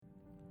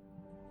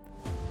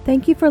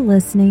Thank you for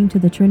listening to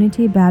the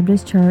Trinity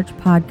Baptist Church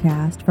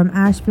podcast from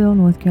Asheville,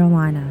 North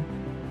Carolina.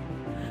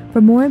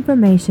 For more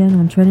information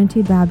on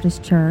Trinity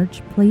Baptist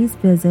Church, please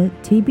visit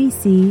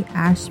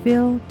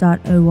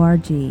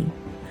tbcasheville.org.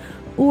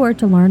 Or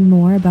to learn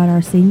more about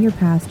our senior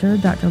pastor,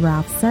 Dr.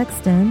 Ralph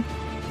Sexton,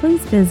 please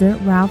visit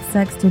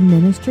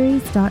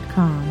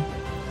ralphsextonministries.com.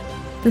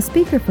 The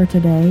speaker for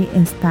today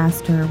is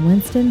Pastor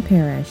Winston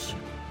Parrish.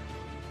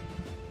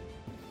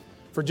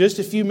 For just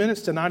a few minutes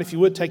tonight, if you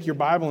would, take your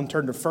Bible and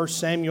turn to 1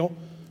 Samuel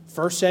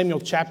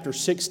chapter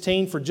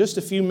 16. For just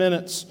a few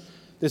minutes,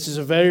 this is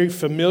a very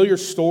familiar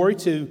story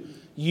to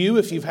you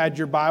if you've had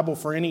your Bible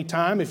for any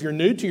time. If you're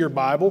new to your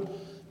Bible,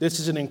 this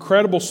is an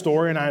incredible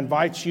story, and I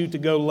invite you to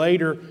go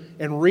later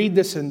and read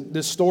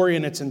this story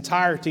in its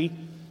entirety.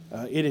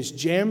 It is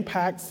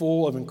jam-packed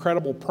full of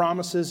incredible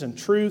promises and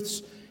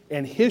truths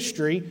and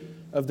history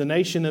of the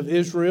nation of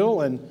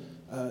Israel and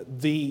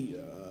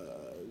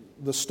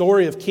the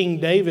story of King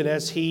David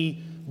as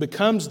he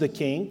becomes the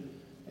king.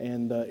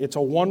 And it's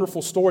a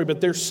wonderful story.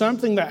 But there's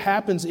something that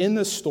happens in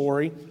this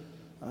story,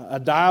 a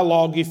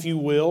dialogue, if you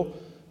will,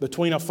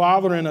 between a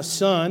father and a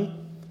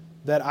son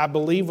that I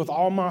believe with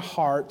all my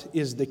heart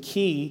is the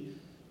key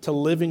to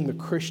living the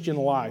Christian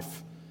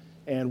life.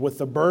 And with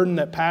the burden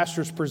that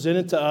pastors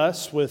presented to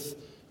us with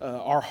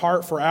our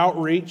heart for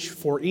outreach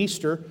for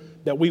Easter,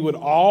 that we would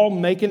all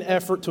make an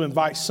effort to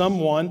invite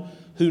someone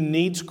who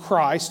needs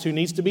Christ, who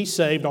needs to be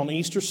saved on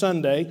Easter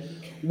Sunday.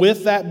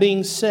 With that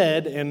being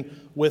said,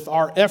 and with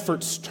our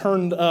efforts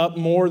turned up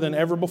more than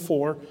ever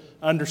before,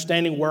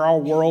 understanding where our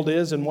world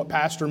is and what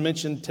Pastor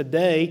mentioned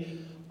today,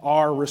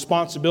 our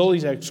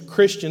responsibilities as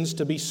Christians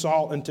to be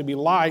salt and to be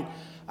light,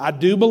 I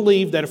do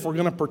believe that if we're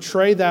going to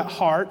portray that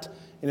heart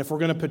and if we're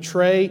going to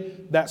portray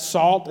that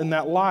salt and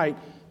that light,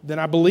 then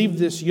I believe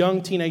this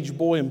young teenage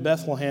boy in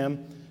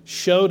Bethlehem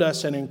showed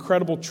us an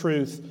incredible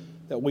truth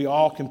that we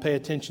all can pay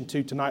attention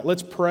to tonight.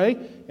 Let's pray,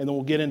 and then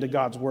we'll get into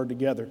God's Word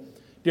together.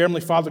 Dear Heavenly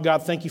Father,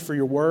 God, thank you for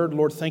your Word.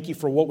 Lord, thank you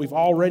for what we've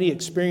already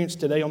experienced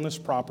today on this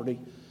property.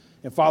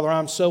 And Father,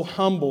 I'm so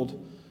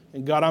humbled,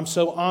 and God, I'm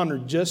so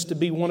honored just to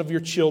be one of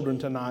your children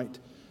tonight.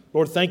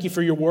 Lord, thank you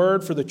for your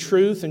Word, for the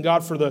truth, and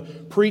God, for the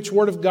preached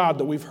Word of God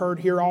that we've heard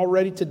here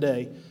already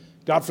today.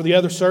 God, for the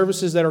other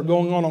services that are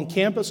going on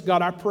campus,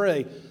 God, I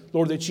pray,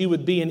 Lord, that you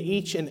would be in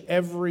each and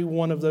every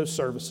one of those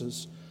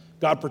services.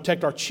 God,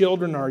 protect our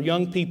children, our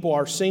young people,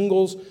 our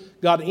singles.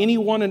 God,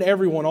 anyone and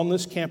everyone on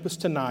this campus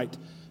tonight,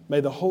 may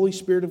the Holy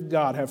Spirit of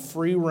God have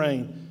free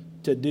reign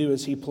to do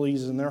as He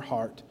pleases in their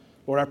heart.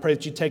 Lord, I pray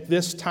that you take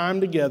this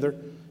time together,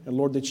 and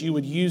Lord, that you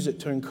would use it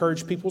to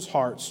encourage people's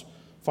hearts.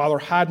 Father,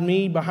 hide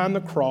me behind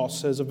the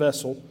cross as a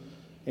vessel,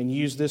 and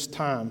use this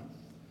time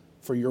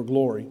for your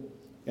glory.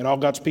 And all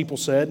God's people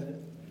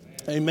said,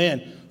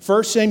 Amen.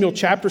 1 Samuel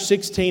chapter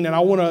 16, and I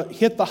want to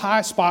hit the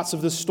high spots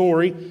of this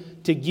story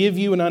to give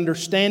you an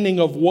understanding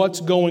of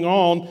what's going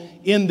on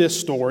in this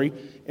story.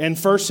 In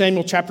 1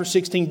 Samuel chapter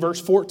 16,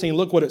 verse 14,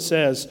 look what it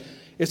says.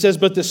 It says,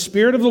 "But the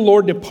Spirit of the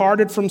Lord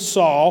departed from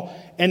Saul,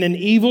 and an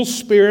evil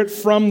spirit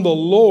from the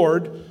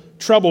Lord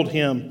troubled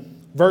him."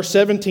 Verse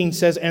 17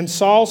 says, "And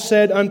Saul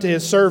said unto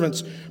his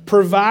servants,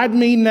 Provide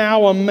me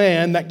now a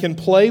man that can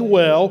play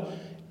well,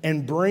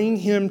 and bring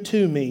him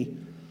to me.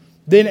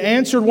 Then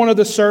answered one of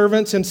the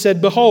servants and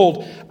said,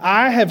 Behold,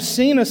 I have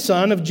seen a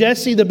son of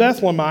Jesse the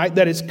Bethlehemite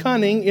that is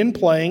cunning in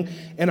playing,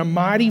 and a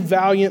mighty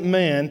valiant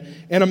man,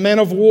 and a man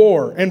of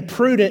war, and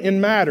prudent in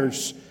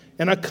matters,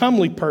 and a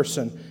comely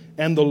person,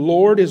 and the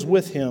Lord is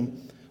with him.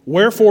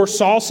 Wherefore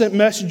Saul sent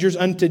messengers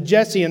unto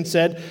Jesse and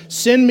said,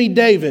 Send me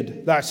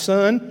David, thy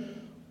son,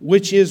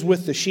 which is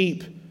with the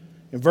sheep.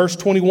 In verse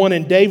 21,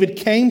 "And David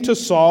came to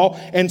Saul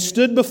and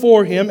stood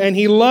before him, and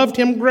he loved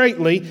him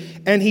greatly,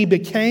 and he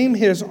became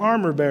his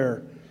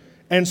armor-bearer.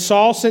 And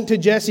Saul sent to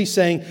Jesse,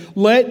 saying,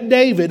 Let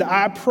David,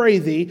 I pray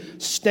thee,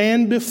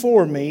 stand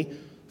before me,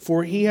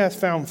 for he hath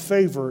found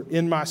favor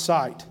in my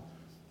sight."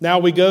 Now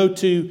we go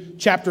to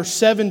chapter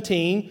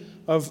 17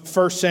 of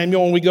 1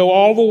 Samuel, and we go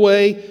all the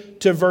way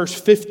to verse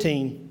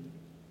 15.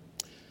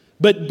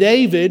 "But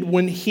David,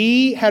 when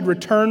he had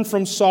returned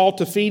from Saul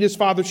to feed his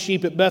father's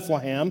sheep at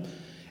Bethlehem,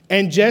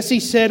 and Jesse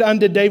said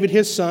unto David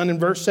his son," in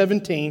verse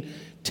 17,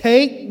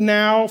 "Take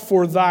now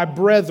for thy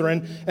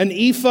brethren an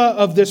ephah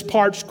of this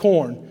parched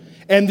corn,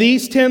 and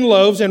these 10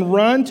 loaves, and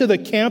run to the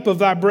camp of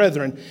thy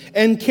brethren,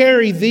 and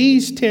carry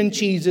these 10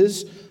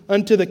 cheeses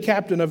unto the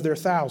captain of their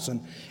 1,000.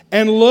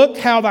 And look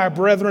how thy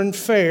brethren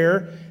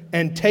fare,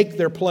 and take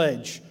their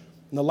pledge."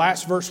 And the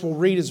last verse we'll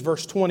read is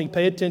verse 20.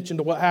 Pay attention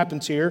to what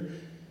happens here.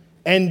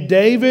 "And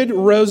David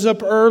rose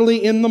up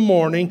early in the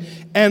morning,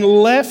 and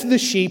left the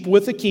sheep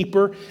with the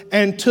keeper,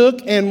 and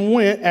took and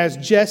went as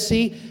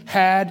Jesse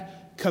had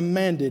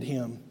commanded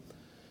him."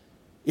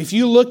 If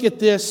you look at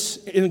this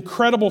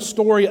incredible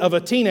story of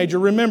a teenager,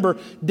 remember,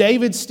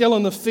 David's still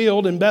in the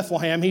field in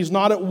Bethlehem. He's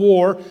not at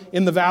war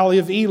in the valley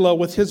of Elah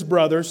with his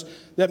brothers.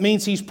 That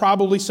means he's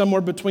probably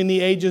somewhere between the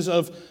ages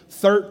of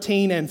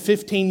 13 and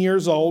 15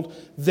 years old,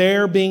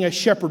 there being a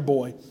shepherd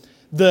boy.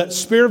 The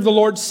Spirit of the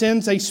Lord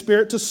sends a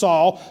spirit to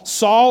Saul.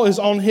 Saul is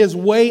on his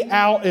way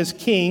out as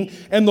king,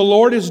 and the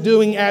Lord is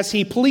doing as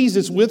he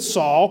pleases with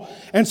Saul.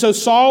 And so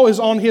Saul is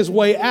on his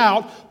way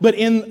out, but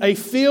in a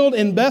field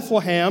in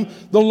Bethlehem,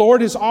 the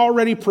Lord is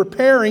already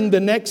preparing the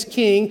next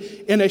king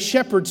in a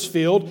shepherd's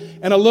field,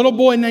 and a little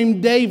boy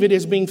named David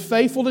is being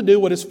faithful to do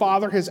what his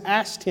father has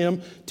asked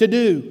him to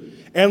do.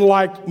 And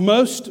like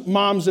most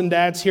moms and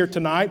dads here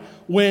tonight,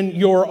 when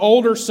your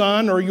older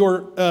son or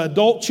your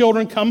adult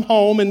children come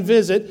home and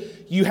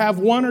visit, you have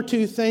one or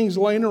two things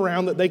laying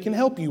around that they can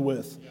help you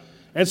with.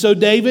 And so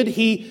David,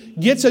 he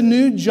gets a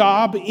new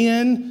job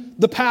in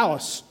the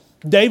palace.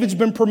 David's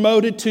been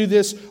promoted to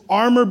this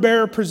armor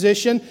bearer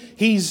position.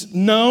 He's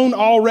known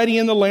already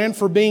in the land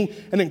for being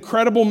an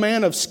incredible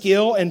man of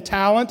skill and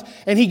talent.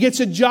 And he gets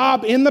a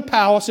job in the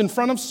palace in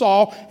front of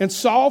Saul. And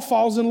Saul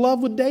falls in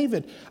love with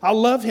David. I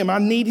love him. I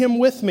need him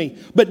with me.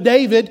 But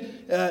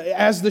David,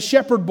 as the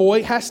shepherd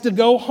boy, has to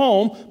go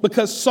home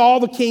because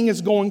Saul the king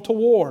is going to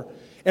war.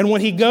 And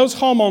when he goes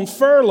home on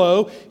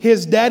furlough,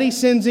 his daddy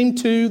sends him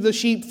to the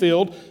sheep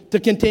field to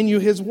continue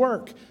his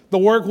work. The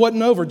work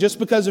wasn't over. Just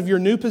because of your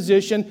new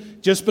position,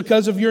 just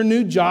because of your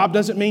new job,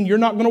 doesn't mean you're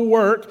not going to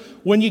work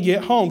when you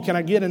get home. Can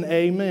I get an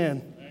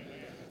amen?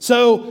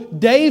 So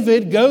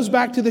David goes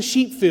back to the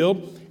sheep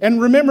field. And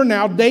remember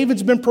now,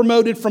 David's been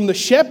promoted from the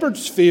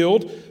shepherd's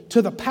field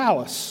to the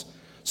palace.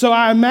 So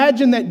I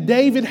imagine that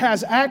David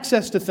has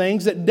access to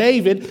things that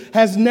David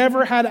has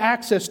never had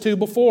access to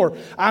before.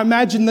 I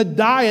imagine the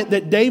diet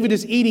that David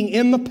is eating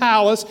in the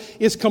palace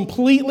is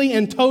completely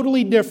and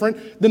totally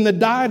different than the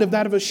diet of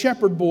that of a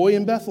shepherd boy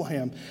in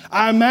Bethlehem.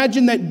 I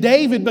imagine that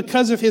David,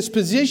 because of his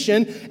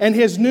position and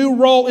his new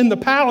role in the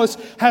palace,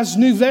 has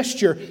new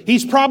vesture.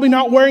 He's probably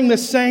not wearing the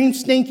same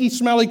stinky,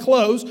 smelly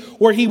clothes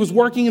where he was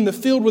working in the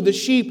field with the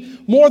sheep.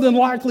 More than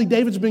likely,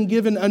 David's been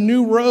given a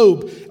new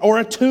robe or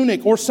a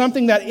tunic or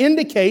something that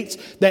indicates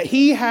that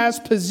he has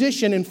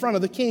position in front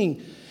of the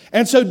king.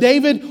 And so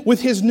David,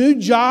 with his new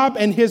job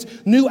and his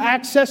new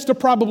access to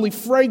probably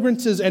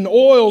fragrances and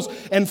oils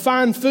and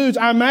fine foods,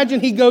 I imagine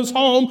he goes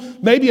home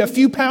maybe a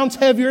few pounds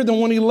heavier than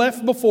when he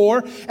left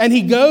before. And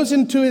he goes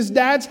into his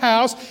dad's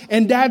house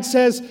and dad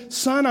says,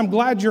 "Son, I'm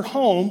glad you're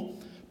home,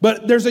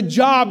 but there's a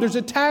job, there's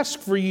a task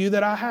for you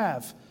that I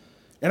have.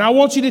 And I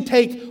want you to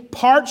take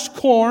parched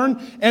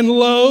corn and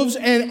loaves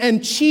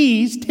and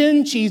cheese,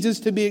 10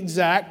 cheeses to be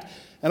exact,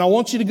 and I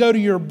want you to go to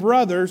your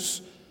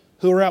brothers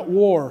who are at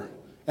war.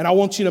 And I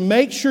want you to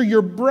make sure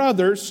your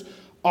brothers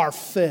are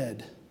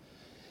fed."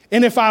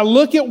 And if I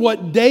look at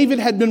what David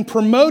had been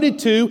promoted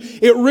to,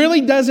 it really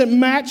doesn't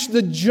match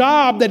the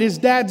job that his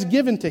dad's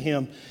given to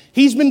him.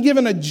 He's been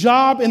given a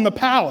job in the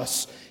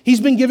palace. He's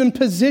been given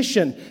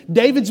position.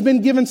 David's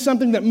been given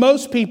something that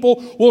most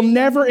people will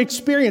never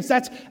experience.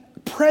 That's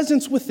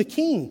presence with the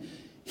king.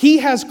 He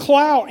has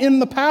clout in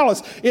the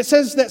palace. It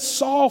says that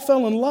Saul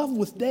fell in love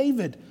with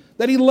David,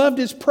 that he loved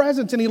his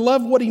presence and he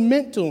loved what he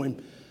meant to him.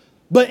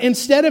 But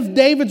instead of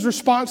David's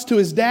response to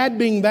his dad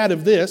being that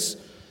of this,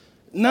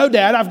 "No,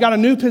 Dad, I've got a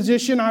new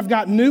position, I've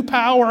got new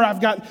power, I've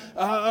got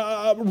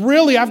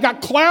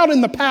clout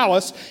in the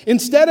palace."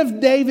 Instead of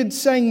David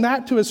saying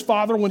that to his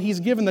father when he's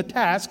given the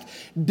task,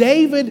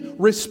 David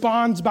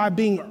responds by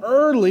being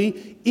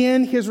early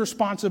in his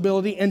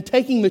responsibility and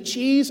taking the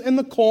cheese and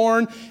the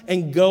corn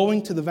and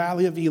going to the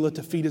valley of Elah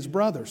to feed his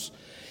brothers.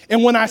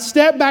 And when I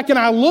step back and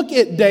I look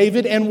at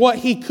David and what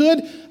he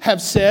could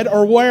have said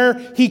or where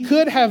he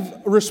could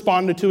have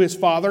responded to his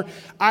father,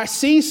 I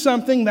see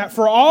something that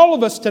for all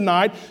of us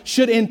tonight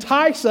should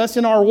entice us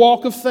in our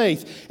walk of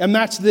faith. And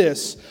that's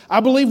this. I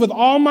believe with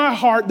all my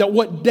heart that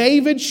what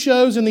David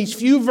shows in these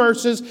few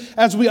verses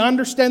as we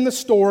understand the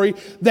story,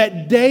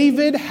 that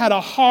David had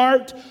a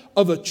heart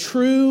of a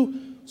true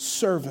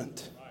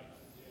servant.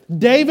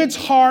 David's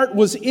heart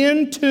was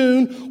in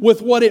tune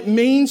with what it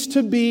means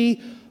to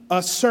be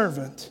a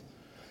servant.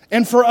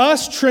 And for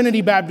us,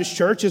 Trinity Baptist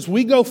Church, as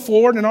we go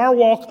forward in our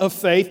walk of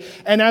faith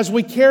and as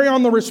we carry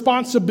on the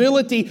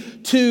responsibility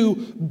to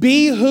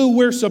be who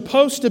we're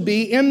supposed to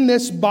be in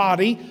this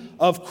body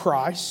of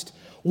Christ,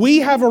 we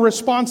have a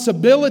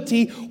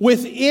responsibility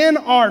within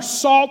our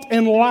salt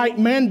and light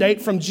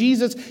mandate from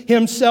Jesus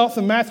himself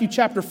in Matthew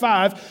chapter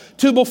 5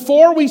 to,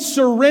 before we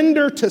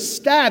surrender to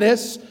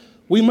status,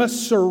 we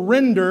must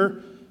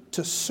surrender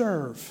to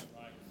serve.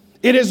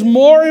 It is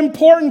more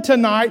important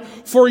tonight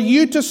for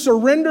you to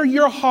surrender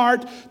your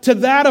heart to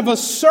that of a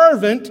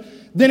servant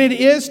than it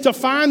is to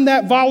find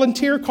that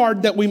volunteer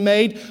card that we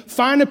made,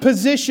 find a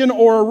position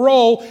or a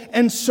role,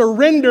 and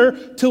surrender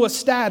to a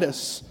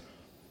status.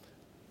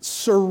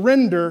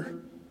 Surrender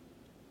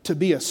to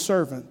be a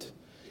servant.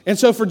 And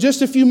so for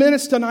just a few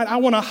minutes tonight, I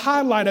want to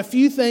highlight a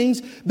few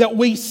things that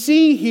we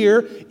see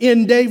here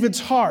in David's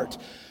heart.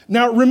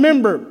 Now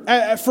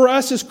remember, for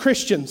us as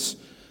Christians,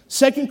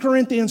 2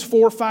 Corinthians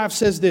 4:5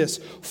 says this,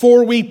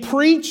 "For we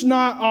preach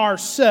not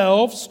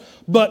ourselves,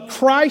 but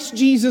Christ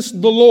Jesus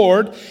the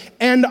Lord,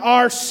 and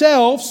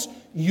ourselves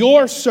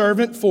your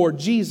servant for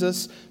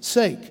Jesus'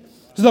 sake."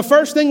 So the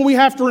first thing we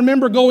have to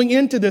remember going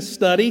into this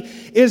study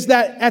is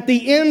that at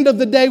the end of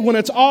the day, when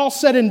it's all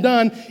said and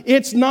done,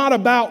 it's not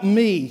about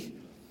me.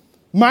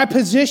 My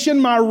position,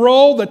 my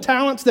role, the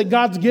talents that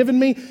God's given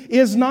me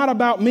is not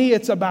about me.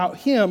 It's about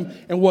Him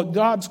and what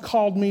God's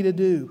called me to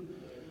do.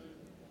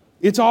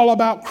 It's all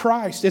about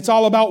Christ. It's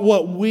all about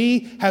what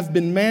we have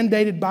been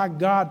mandated by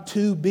God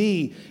to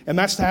be, and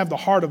that's to have the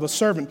heart of a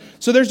servant.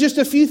 So there's just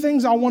a few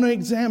things I want to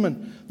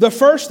examine. The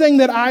first thing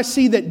that I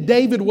see that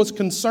David was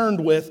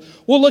concerned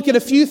with, we'll look at a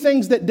few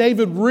things that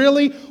David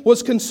really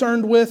was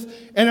concerned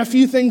with and a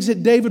few things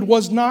that David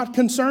was not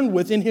concerned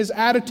with in his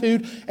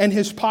attitude and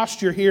his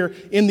posture here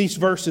in these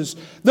verses.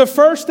 The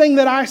first thing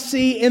that I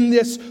see in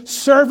this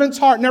servant's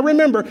heart, now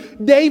remember,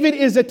 David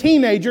is a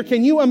teenager.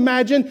 Can you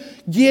imagine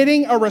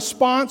getting a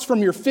response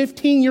from your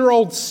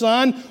 15-year-old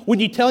son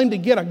when you tell him to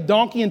get a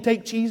donkey and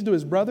take cheese to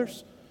his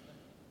brothers?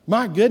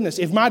 My goodness,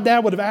 if my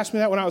dad would have asked me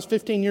that when I was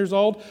 15 years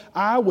old,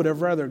 I would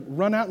have rather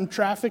run out in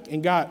traffic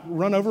and got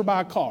run over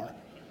by a car.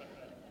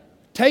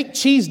 Take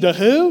cheese to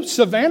who?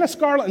 Savannah,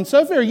 Scarlett, and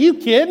Sophie? Are you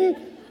kidding?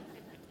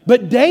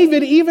 But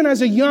David, even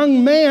as a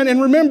young man,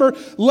 and remember,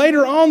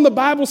 later on the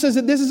Bible says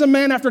that this is a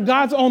man after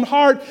God's own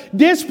heart,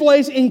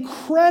 displays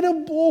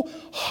incredible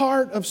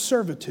heart of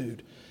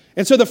servitude.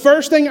 And so the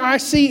first thing I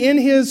see in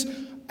his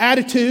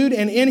attitude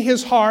and in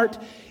his heart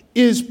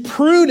is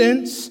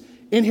prudence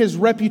in his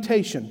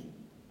reputation.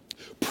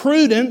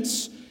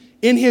 Prudence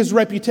in his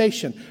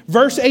reputation.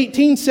 Verse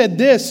 18 said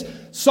this,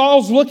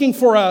 Saul's looking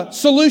for a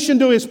solution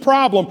to his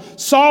problem.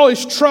 Saul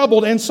is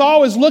troubled, and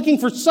Saul is looking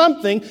for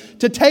something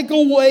to take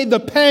away the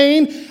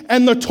pain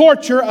and the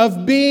torture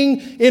of being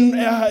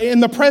in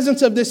the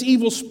presence of this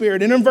evil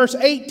spirit. And in verse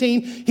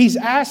 18, he's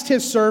asked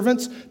his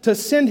servants to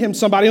send him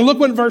somebody. And look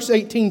what verse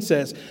 18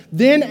 says.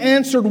 Then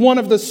answered one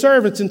of the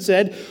servants and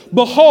said,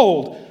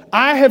 Behold,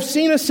 I have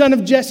seen a son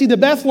of Jesse the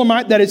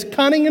Bethlehemite that is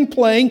cunning and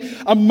playing,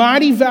 a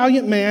mighty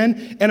valiant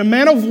man, and a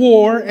man of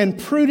war, and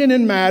prudent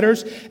in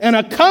matters, and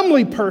a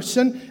comely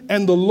person,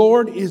 and the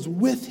Lord is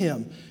with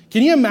him.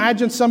 Can you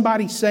imagine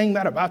somebody saying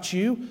that about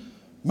you?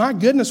 My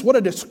goodness, what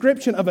a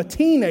description of a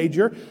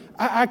teenager.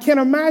 I can't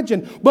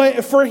imagine.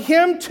 But for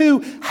him to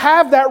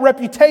have that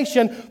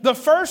reputation, the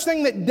first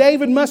thing that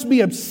David must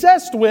be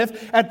obsessed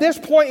with at this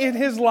point in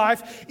his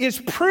life is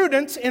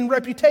prudence in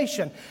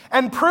reputation.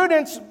 And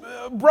prudence,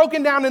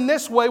 broken down in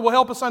this way, will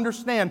help us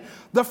understand.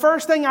 The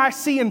first thing I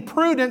see in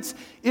prudence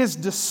is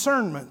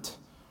discernment.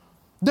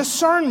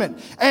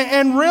 Discernment.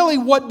 And really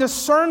what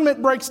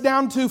discernment breaks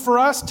down to for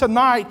us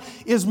tonight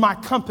is my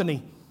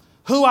company,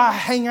 who I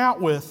hang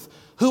out with,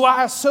 who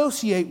I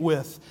associate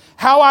with,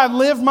 how I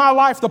live my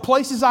life, the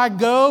places I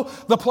go,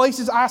 the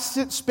places I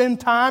spend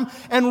time,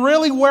 and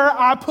really where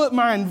I put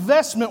my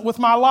investment with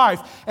my life.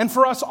 And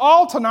for us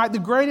all tonight, the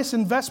greatest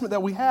investment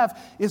that we have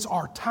is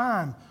our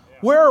time.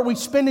 Where are we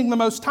spending the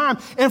most time?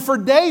 And for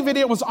David,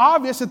 it was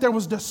obvious that there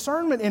was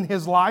discernment in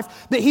his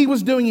life, that he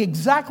was doing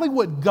exactly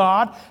what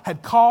God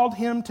had called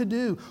him to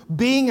do,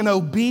 being an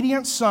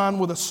obedient son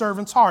with a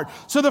servant's heart.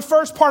 So the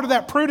first part of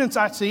that prudence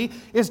I see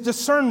is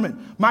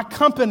discernment, my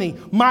company,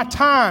 my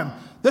time.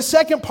 The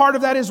second part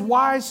of that is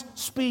wise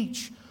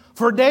speech.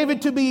 For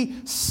David to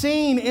be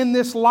seen in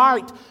this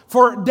light,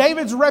 for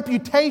David's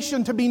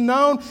reputation to be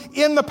known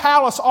in the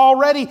palace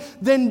already,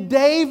 then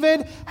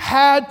David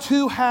had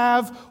to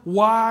have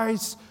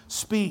wise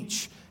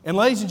speech. And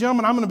ladies and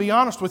gentlemen, I'm going to be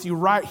honest with you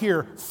right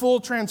here, full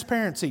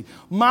transparency.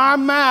 My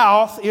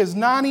mouth is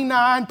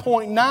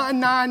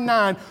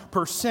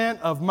 99.999%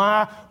 of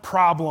my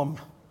problem.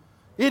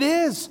 It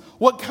is.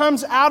 What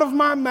comes out of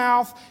my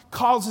mouth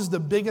causes the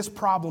biggest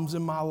problems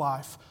in my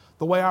life.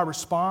 The way I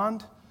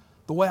respond,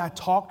 the way I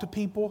talk to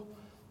people,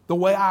 the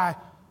way I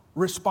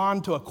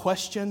respond to a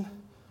question,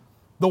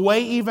 the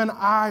way even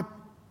I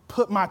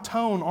put my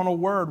tone on a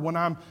word when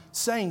I'm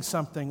saying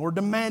something or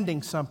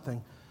demanding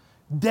something.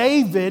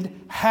 David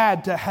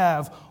had to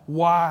have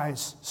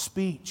wise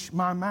speech,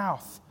 my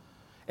mouth.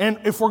 And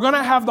if we're going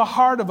to have the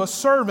heart of a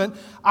servant,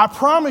 I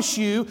promise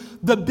you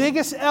the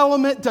biggest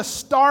element to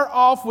start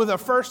off with a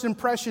first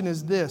impression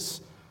is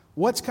this.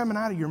 What's coming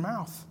out of your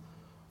mouth?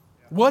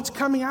 What's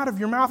coming out of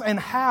your mouth and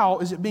how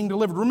is it being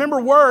delivered?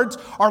 Remember, words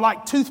are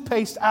like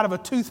toothpaste out of a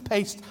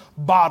toothpaste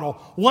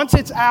bottle. Once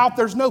it's out,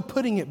 there's no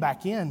putting it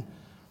back in.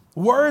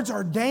 Words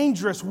are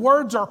dangerous.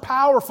 Words are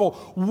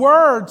powerful.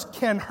 Words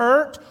can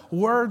hurt.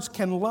 Words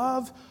can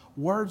love.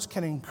 Words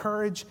can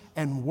encourage.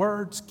 And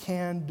words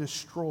can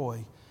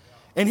destroy.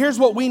 And here's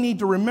what we need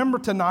to remember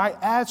tonight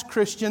as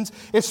Christians,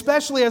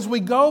 especially as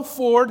we go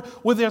forward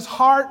with this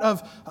heart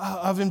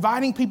of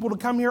inviting people to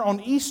come here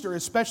on Easter,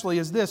 especially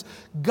as this.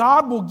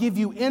 God will give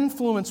you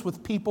influence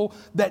with people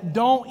that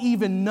don't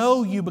even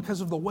know you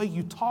because of the way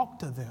you talk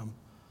to them.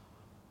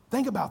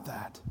 Think about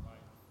that.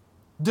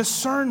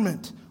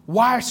 Discernment,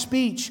 wise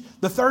speech.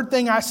 The third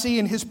thing I see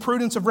in his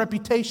prudence of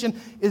reputation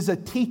is a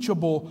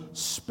teachable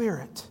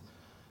spirit.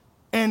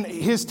 And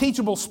his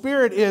teachable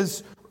spirit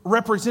is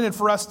represented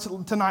for us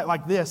tonight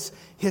like this,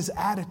 his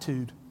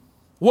attitude.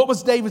 What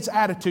was David's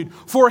attitude?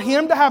 For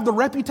him to have the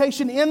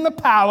reputation in the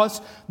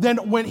palace,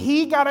 then when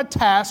he got a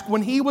task,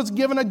 when he was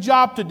given a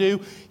job to do,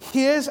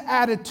 his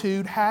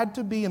attitude had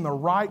to be in the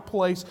right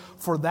place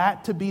for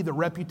that to be the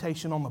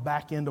reputation on the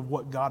back end of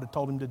what God had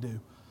told him to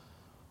do.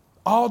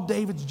 All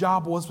David's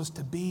job was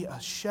to be a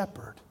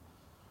shepherd.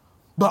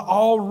 But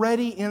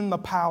already in the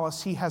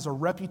palace, he has a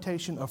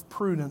reputation of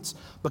prudence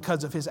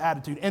because of his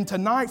attitude. And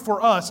tonight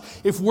for us,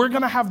 if we're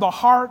going to have the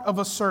heart of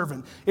a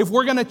servant, if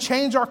we're going to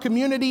change our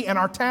community and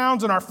our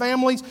towns and our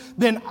families,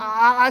 then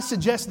I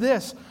suggest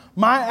this.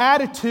 My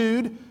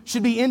attitude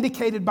should be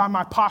indicated by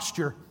my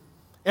posture.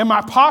 And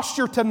my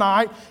posture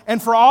tonight,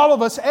 and for all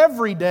of us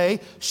every day,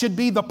 should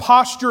be the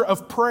posture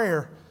of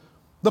prayer.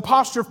 The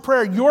posture of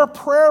prayer. Your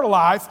prayer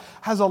life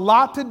has a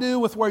lot to do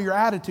with where your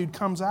attitude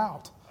comes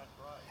out.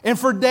 And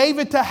for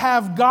David to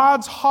have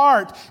God's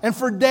heart, and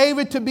for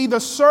David to be the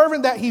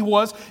servant that he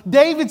was,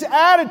 David's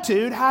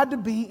attitude had to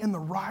be in the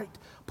right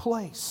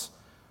place.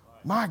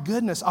 My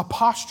goodness, a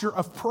posture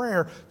of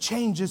prayer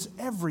changes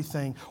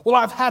everything. Well,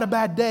 I've had a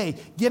bad day.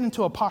 Get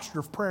into a posture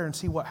of prayer and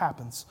see what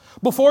happens.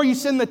 Before you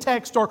send the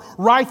text or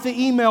write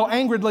the email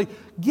angrily,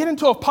 get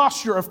into a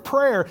posture of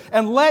prayer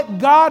and let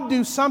God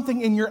do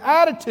something in your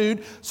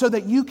attitude so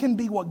that you can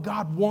be what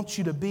God wants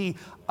you to be,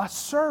 a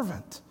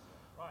servant.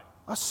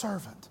 A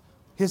servant.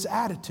 His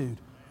attitude.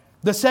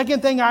 The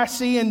second thing I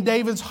see in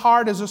David's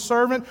heart as a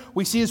servant,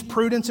 we see his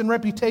prudence and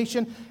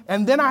reputation.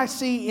 And then I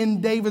see in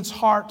David's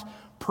heart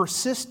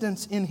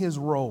persistence in his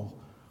role.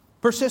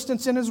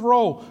 Persistence in his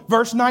role.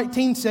 Verse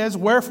 19 says,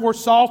 Wherefore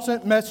Saul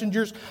sent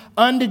messengers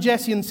unto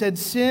Jesse and said,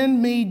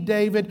 Send me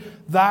David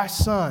thy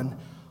son,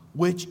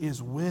 which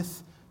is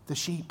with the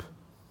sheep.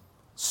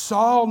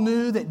 Saul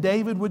knew that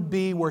David would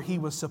be where he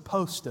was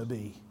supposed to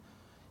be.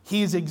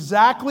 He is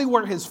exactly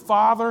where his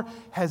father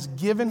has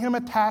given him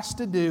a task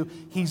to do.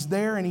 He's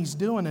there and he's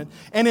doing it.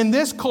 And in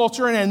this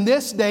culture and in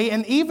this day,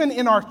 and even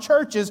in our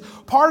churches,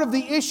 part of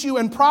the issue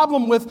and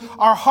problem with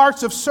our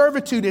hearts of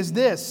servitude is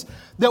this,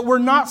 that we're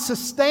not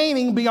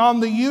sustaining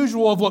beyond the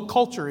usual of what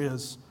culture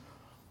is.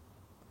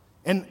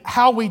 And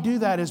how we do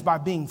that is by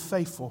being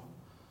faithful.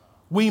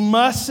 We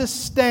must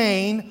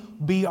sustain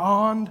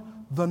beyond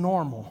the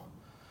normal.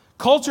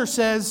 Culture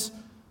says,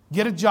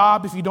 get a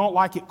job. If you don't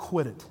like it,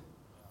 quit it.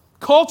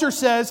 Culture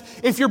says,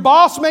 if your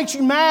boss makes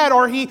you mad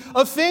or he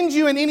offends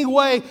you in any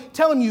way,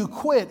 tell him you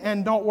quit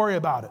and don't worry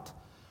about it.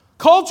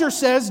 Culture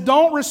says,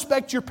 don't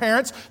respect your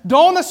parents,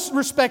 don't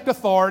respect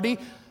authority,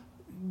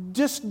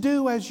 just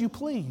do as you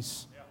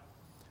please.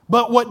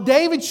 But what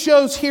David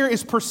shows here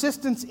is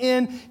persistence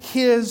in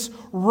his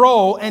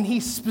role, and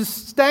he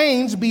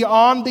sustains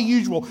beyond the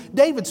usual.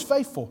 David's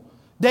faithful.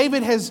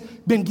 David has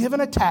been given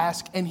a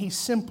task and he's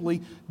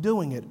simply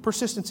doing it.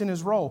 Persistence in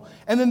his role.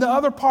 And then the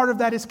other part of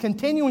that is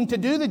continuing to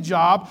do the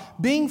job,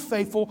 being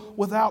faithful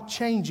without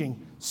changing.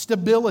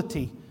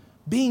 Stability.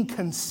 Being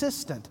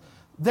consistent.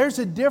 There's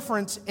a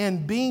difference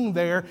in being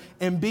there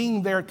and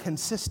being there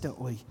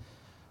consistently.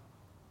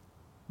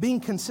 Being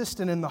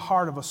consistent in the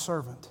heart of a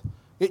servant.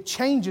 It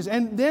changes.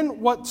 And then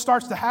what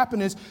starts to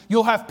happen is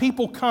you'll have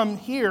people come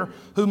here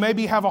who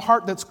maybe have a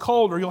heart that's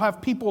cold, or you'll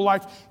have people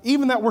like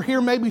even that we're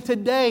here maybe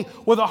today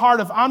with a heart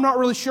of, I'm not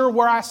really sure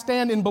where I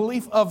stand in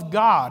belief of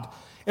God.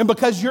 And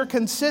because you're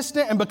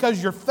consistent and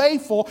because you're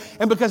faithful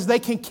and because they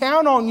can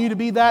count on you to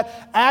be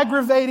that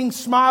aggravating,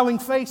 smiling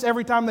face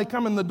every time they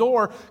come in the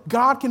door,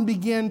 God can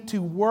begin to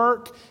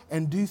work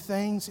and do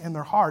things in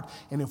their heart.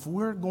 And if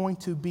we're going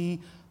to be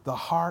the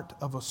heart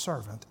of a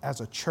servant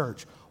as a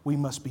church, we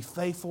must be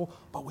faithful,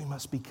 but we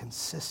must be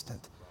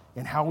consistent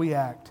in how we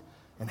act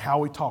and how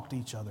we talk to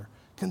each other.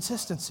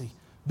 Consistency,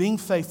 being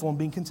faithful and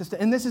being consistent.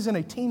 And this isn't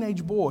a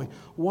teenage boy.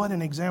 What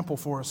an example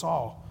for us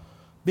all.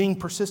 Being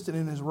persistent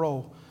in his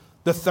role.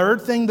 The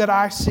third thing that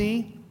I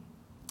see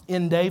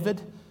in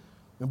David,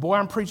 and boy,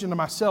 I'm preaching to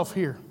myself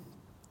here.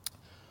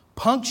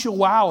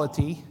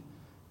 Punctuality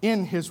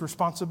in his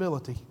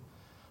responsibility.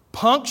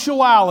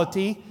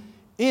 Punctuality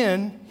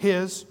in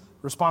his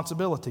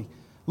responsibility.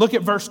 Look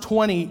at verse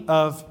 20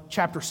 of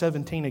chapter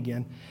 17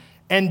 again.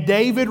 And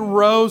David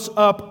rose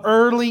up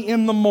early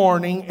in the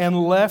morning and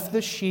left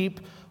the sheep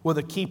with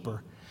a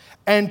keeper,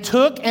 and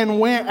took and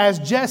went as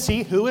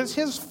Jesse, who is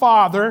his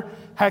father,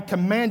 had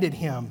commanded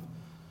him.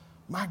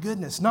 My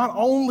goodness, not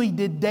only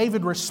did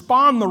David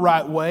respond the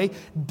right way,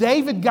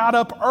 David got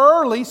up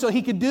early so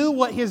he could do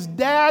what his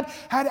dad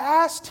had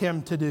asked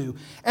him to do.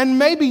 And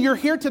maybe you're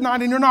here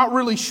tonight and you're not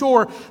really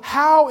sure,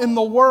 how in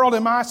the world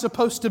am I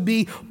supposed to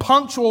be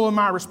punctual in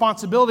my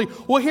responsibility?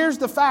 Well, here's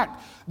the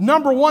fact.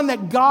 Number one,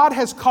 that God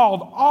has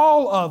called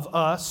all of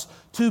us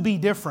to be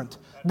different.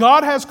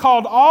 God has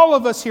called all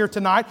of us here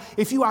tonight.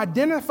 If you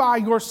identify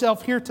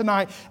yourself here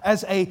tonight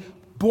as a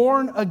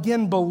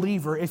born-again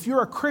believer, if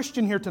you're a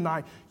Christian here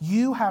tonight,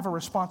 you have a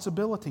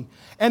responsibility.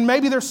 And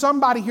maybe there's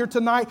somebody here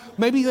tonight,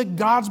 maybe that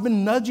God's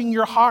been nudging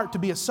your heart to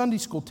be a Sunday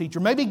school teacher.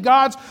 Maybe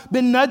God's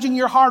been nudging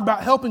your heart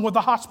about helping with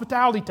the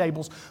hospitality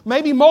tables.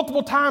 Maybe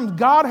multiple times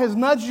God has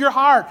nudged your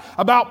heart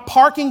about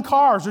parking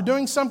cars or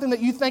doing something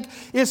that you think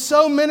is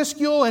so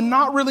minuscule and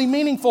not really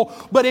meaningful.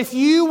 But if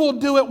you will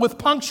do it with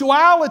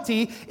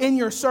punctuality in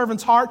your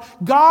servant's heart,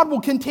 God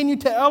will continue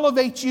to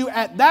elevate you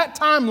at that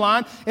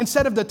timeline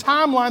instead of the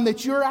timeline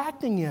that you're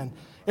acting in.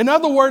 In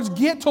other words,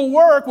 get to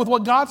work with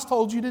what God's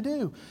told you to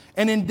do.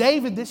 And in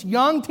David, this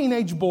young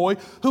teenage boy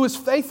who is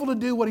faithful to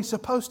do what he's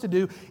supposed to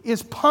do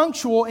is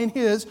punctual in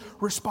his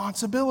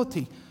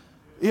responsibility.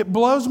 It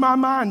blows my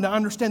mind to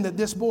understand that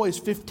this boy is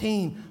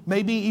 15,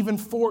 maybe even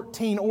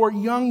 14 or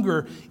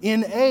younger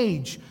in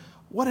age.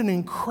 What an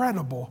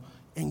incredible,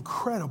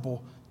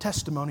 incredible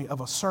testimony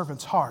of a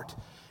servant's heart.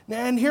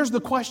 And here's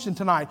the question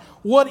tonight.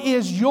 What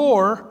is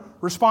your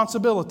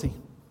responsibility?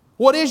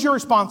 What is your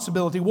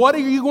responsibility? What are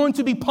you going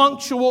to be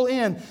punctual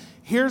in?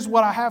 Here's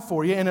what I have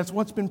for you, and it's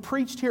what's been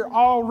preached here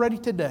already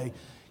today.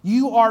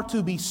 You are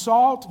to be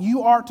salt.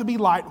 You are to be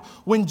light.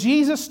 When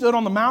Jesus stood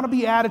on the Mount of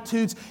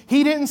Beatitudes,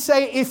 He didn't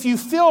say if you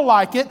feel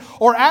like it,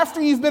 or after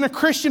you've been a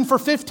Christian for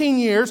 15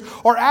 years,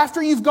 or after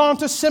you've gone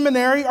to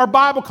seminary or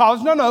Bible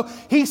college. No.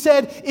 He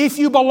said, if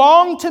you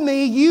belong to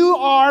me, you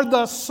are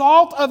the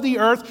salt of the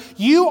earth.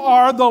 You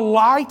are the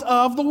light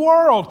of the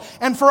world.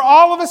 And for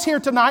all of us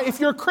here tonight, if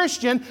you're a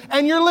Christian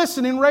and you're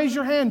listening, raise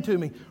your hand to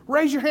me.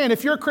 Raise your hand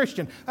if you're a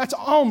Christian. That's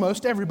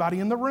almost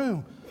everybody in the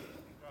room.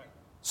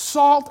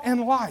 Salt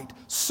and light.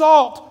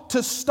 Salt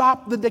to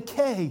stop the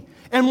decay.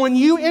 And when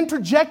you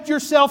interject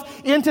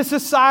yourself into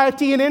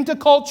society and into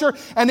culture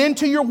and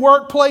into your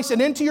workplace and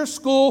into your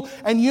school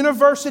and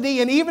university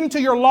and even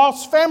to your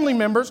lost family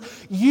members,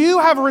 you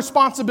have a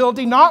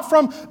responsibility not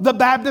from the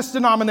Baptist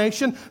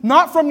denomination,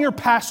 not from your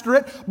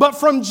pastorate, but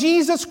from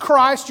Jesus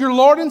Christ, your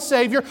Lord and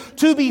Savior,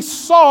 to be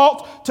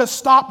salt to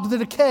stop the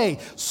decay.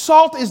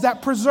 Salt is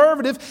that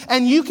preservative,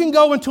 and you can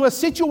go into a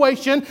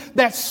situation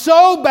that's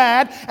so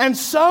bad and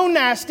so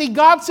nasty.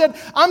 God said,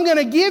 I'm going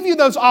to give you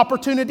those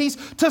opportunities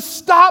to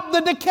stop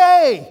the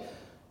decay,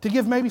 to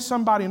give maybe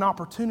somebody an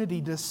opportunity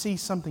to see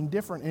something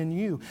different in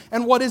you.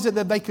 And what is it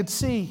that they could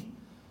see?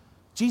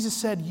 Jesus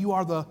said, you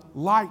are the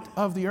light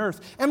of the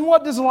earth. And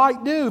what does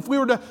light do? If we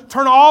were to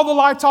turn all the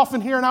lights off in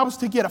here and I was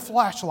to get a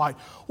flashlight,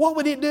 what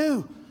would it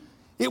do?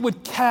 It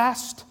would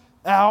cast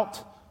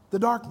out the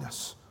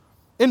darkness.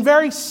 And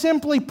very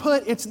simply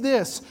put, it's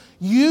this: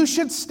 you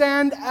should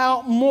stand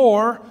out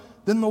more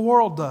than the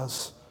world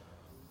does.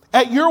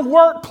 At your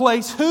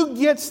workplace, who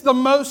gets the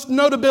most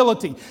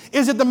notability?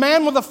 Is it the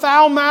man with a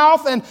foul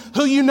mouth and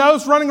who you know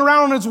is running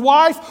around on his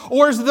wife?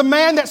 Or is it the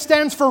man that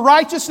stands for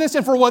righteousness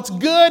and for what's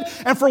good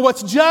and for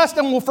what's just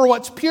and for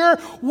what's pure?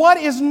 What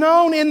is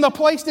known in the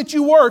place that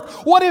you work?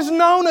 What is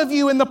known of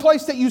you in the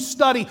place that you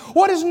study?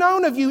 What is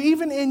known of you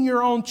even in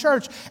your own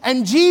church?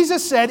 And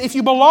Jesus said, if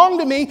you belong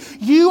to me,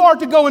 you are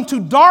to go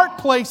into dark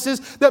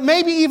places that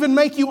maybe even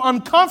make you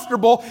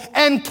uncomfortable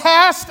and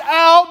cast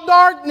out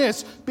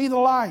darkness. Be the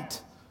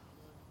light.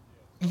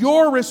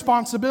 Your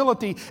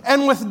responsibility.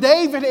 And with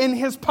David and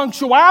his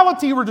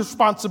punctuality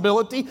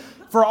responsibility,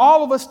 for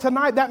all of us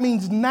tonight, that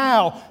means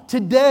now,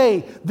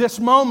 today, this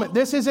moment.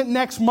 This isn't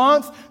next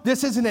month.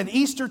 This isn't at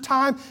Easter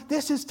time.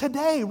 This is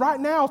today, right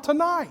now,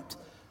 tonight.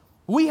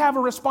 We have a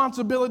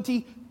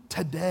responsibility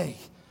today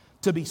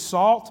to be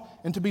salt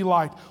and to be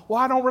light. Well,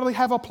 I don't really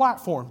have a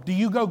platform. Do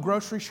you go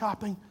grocery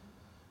shopping?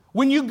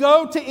 When you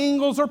go to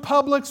Ingles or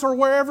Publix or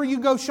wherever you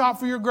go shop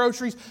for your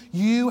groceries,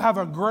 you have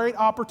a great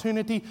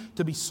opportunity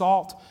to be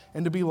salt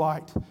and to be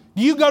light.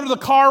 Do you go to the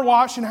car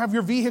wash and have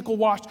your vehicle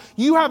washed?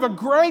 You have a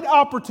great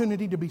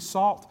opportunity to be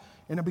salt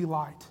and to be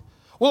light.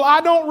 Well,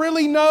 I don't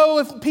really know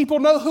if people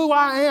know who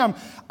I am.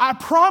 I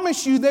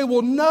promise you they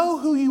will know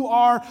who you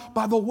are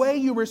by the way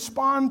you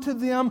respond to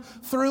them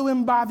through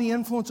and by the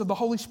influence of the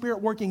Holy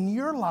Spirit working in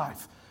your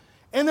life.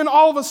 And then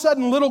all of a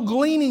sudden, little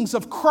gleanings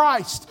of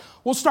Christ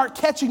will start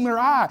catching their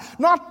eye.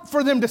 Not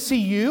for them to see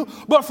you,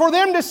 but for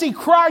them to see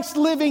Christ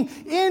living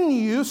in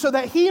you so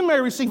that He may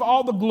receive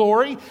all the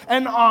glory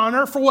and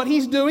honor for what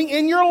He's doing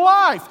in your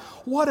life.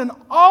 What an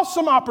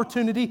awesome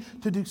opportunity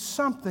to do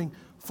something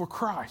for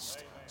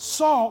Christ.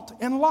 Salt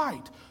and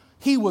light.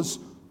 He was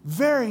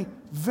very,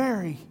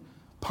 very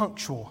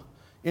punctual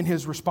in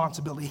his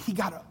responsibility. He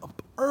got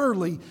up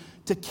early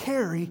to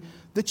carry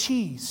the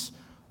cheese.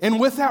 And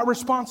with that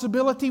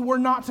responsibility, we're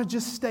not to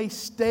just stay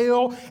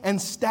stale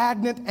and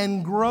stagnant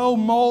and grow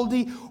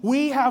moldy.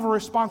 We have a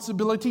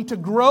responsibility to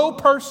grow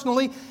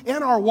personally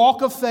in our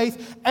walk of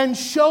faith and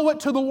show it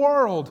to the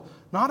world.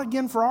 Not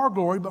again for our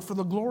glory, but for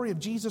the glory of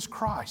Jesus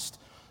Christ.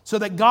 So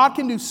that God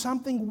can do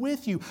something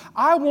with you.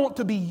 I want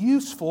to be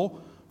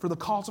useful for the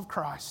cause of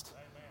Christ.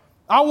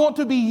 I want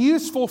to be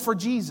useful for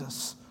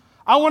Jesus.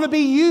 I want to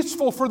be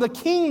useful for the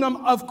kingdom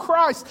of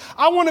Christ.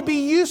 I want to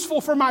be useful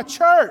for my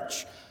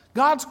church.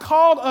 God's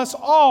called us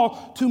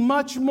all to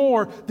much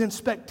more than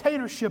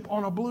spectatorship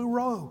on a blue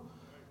row.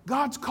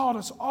 God's called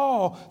us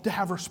all to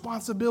have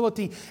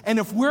responsibility. And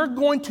if we're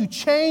going to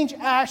change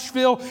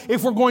Asheville,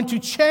 if we're going to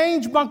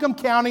change Buncombe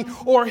County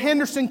or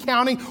Henderson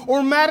County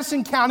or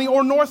Madison County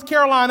or North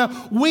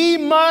Carolina, we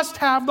must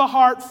have the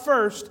heart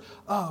first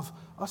of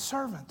a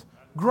servant.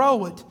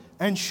 Grow it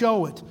and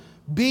show it.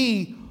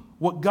 Be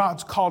what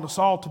God's called us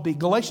all to be.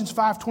 Galatians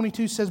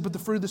 5:22 says, but the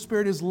fruit of the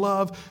Spirit is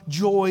love,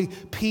 joy,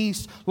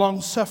 peace,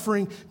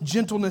 long-suffering,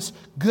 gentleness,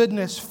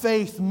 goodness,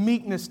 faith,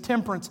 meekness,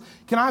 temperance.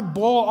 Can I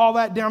boil all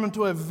that down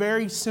into a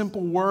very simple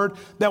word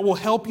that will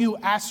help you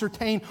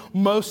ascertain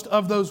most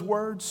of those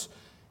words?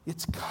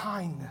 It's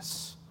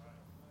kindness.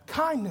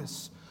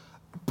 Kindness.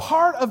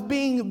 Part of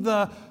being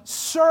the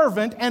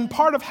servant and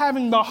part of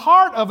having the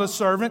heart of a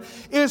servant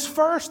is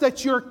first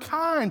that you're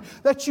kind,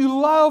 that you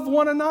love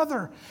one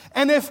another.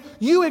 And if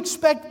you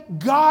expect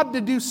God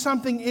to do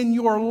something in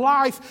your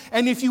life,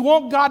 and if you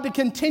want God to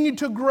continue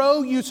to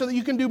grow you so that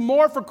you can do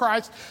more for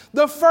Christ,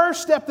 the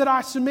first step that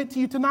I submit to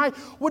you tonight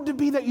would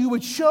be that you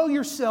would show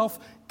yourself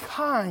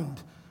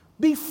kind.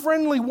 Be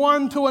friendly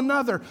one to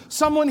another.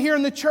 Someone here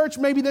in the church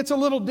maybe that's a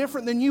little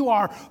different than you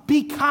are.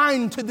 Be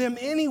kind to them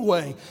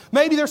anyway.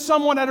 Maybe there's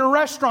someone at a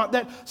restaurant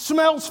that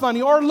smells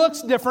funny or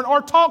looks different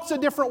or talks a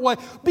different way.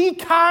 Be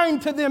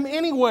kind to them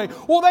anyway.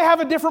 Well, they have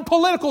a different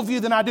political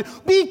view than I do.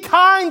 Be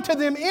kind to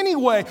them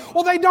anyway.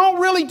 Well, they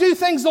don't really do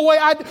things the way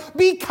I do.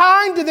 Be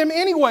kind to them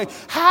anyway.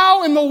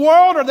 How in the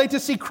world are they to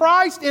see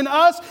Christ in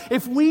us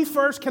if we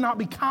first cannot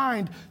be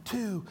kind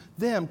to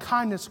them?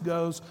 Kindness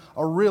goes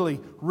a really,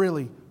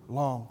 really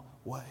long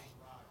way.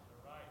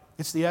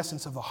 It's the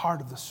essence of the heart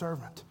of the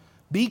servant.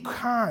 Be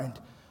kind.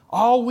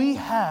 All we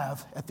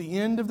have at the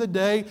end of the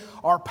day,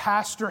 our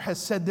pastor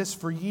has said this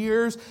for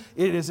years.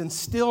 It is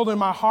instilled in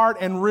my heart,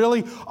 and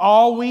really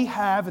all we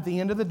have at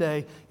the end of the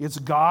day is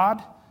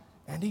God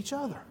and each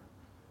other.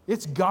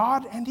 It's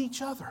God and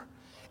each other.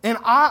 And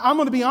I'm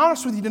going to be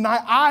honest with you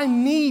tonight. I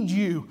need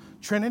you,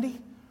 Trinity.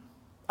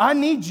 I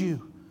need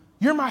you.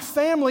 You're my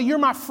family. You're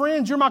my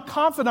friends. You're my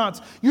confidants.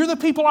 You're the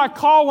people I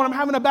call when I'm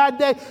having a bad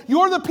day.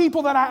 You're the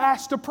people that I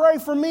ask to pray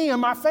for me and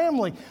my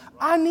family.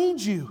 I need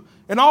you.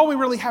 And all we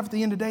really have at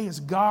the end of the day is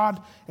God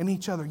and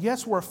each other.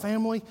 Yes, we're a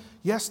family.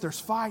 Yes,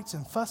 there's fights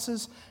and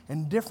fusses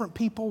and different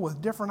people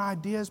with different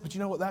ideas. But you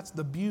know what? That's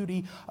the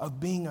beauty of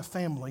being a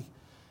family.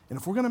 And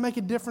if we're going to make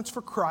a difference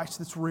for Christ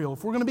that's real,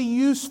 if we're going to be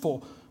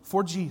useful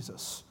for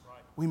Jesus,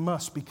 we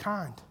must be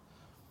kind.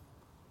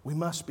 We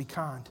must be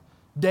kind.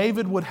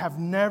 David would have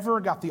never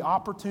got the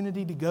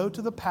opportunity to go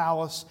to the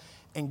palace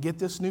and get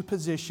this new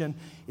position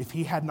if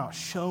he had not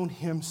shown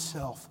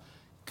himself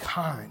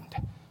kind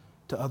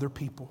to other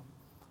people.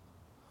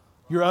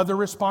 Your other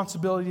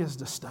responsibility is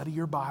to study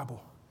your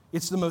Bible.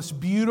 It's the most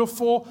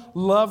beautiful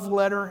love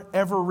letter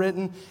ever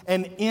written,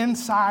 and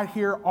inside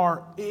here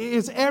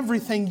is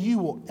everything you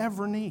will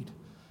ever need.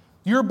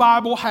 Your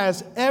Bible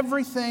has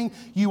everything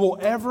you will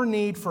ever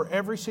need for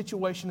every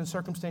situation and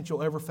circumstance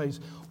you'll ever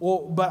face. Well,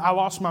 but I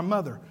lost my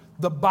mother.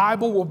 The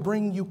Bible will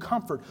bring you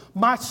comfort.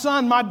 My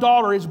son, my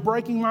daughter is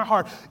breaking my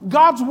heart.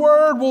 God's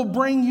Word will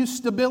bring you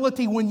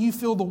stability when you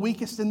feel the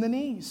weakest in the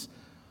knees.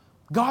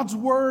 God's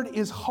Word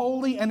is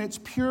holy and it's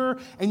pure,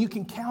 and you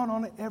can count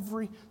on it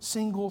every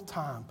single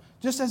time.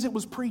 Just as it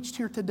was preached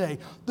here today,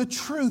 the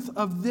truth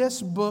of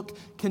this book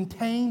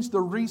contains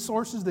the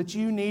resources that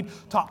you need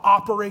to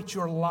operate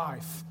your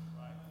life.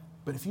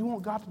 But if you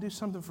want God to do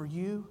something for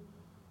you,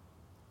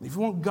 if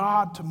you want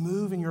God to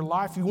move in your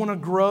life, you want to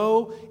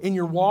grow in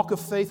your walk of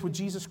faith with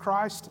Jesus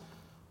Christ,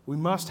 we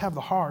must have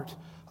the heart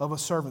of a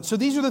servant. So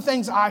these are the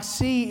things I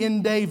see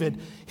in David.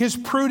 His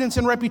prudence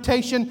and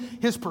reputation,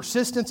 his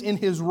persistence in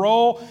his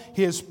role,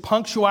 his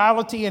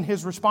punctuality and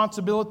his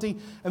responsibility.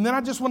 And then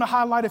I just want to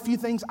highlight a few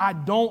things I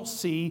don't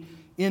see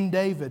in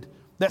David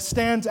that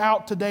stands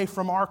out today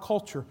from our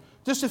culture.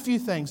 Just a few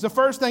things. The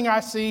first thing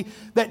I see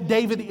that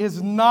David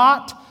is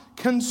not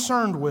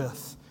concerned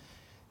with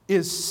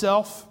is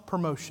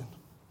self-promotion.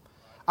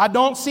 I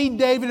don't see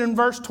David in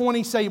verse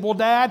 20 say, well,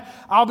 Dad,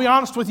 I'll be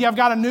honest with you, I've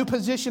got a new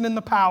position in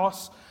the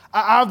palace.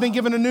 I've been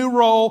given a new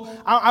role.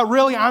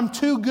 I'm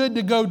too good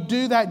to go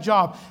do that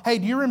job. Hey,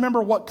 do you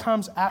remember what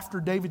comes after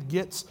David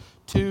gets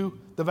to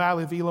the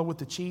Valley of Elah with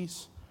the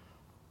cheese?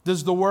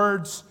 Does the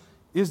words,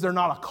 is there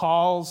not a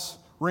cause,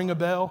 ring a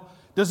bell?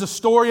 Does the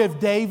story of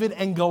David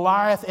and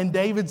Goliath and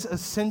David's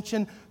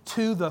ascension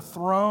to the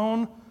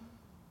throne,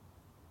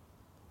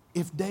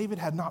 if David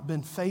had not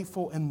been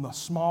faithful in the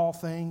small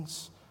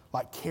things,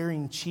 like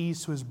carrying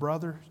cheese to his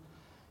brothers,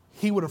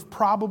 he would have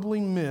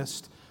probably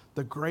missed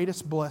the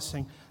greatest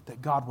blessing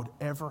that God would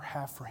ever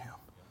have for him.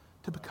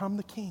 To become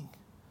the king,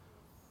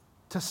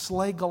 to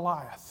slay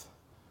Goliath,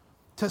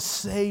 to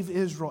save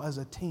Israel as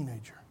a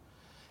teenager.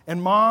 And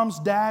moms,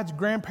 dads,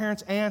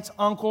 grandparents, aunts,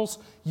 uncles,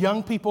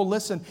 young people,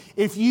 listen,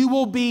 if you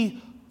will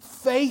be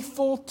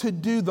faithful to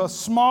do the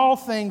small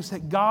things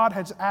that God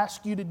has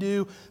asked you to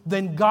do,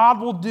 then God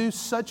will do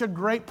such a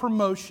great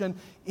promotion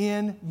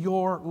in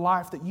your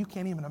life that you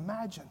can't even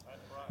imagine.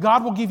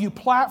 God will give you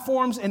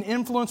platforms and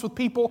influence with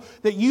people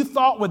that you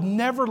thought would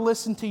never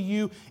listen to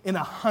you in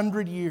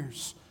 100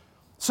 years.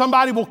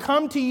 Somebody will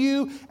come to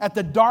you at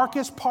the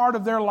darkest part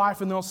of their life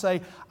and they'll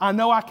say, I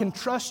know I can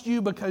trust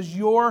you because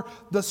you're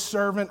the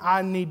servant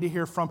I need to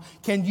hear from.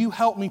 Can you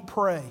help me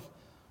pray?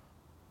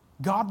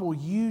 God will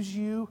use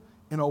you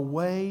in a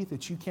way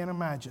that you can't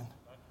imagine.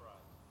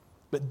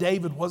 But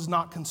David was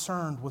not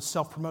concerned with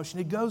self-promotion.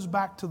 It goes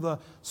back to the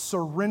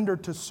surrender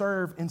to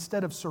serve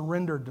instead of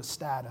surrender to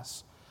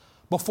status.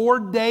 Before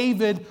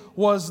David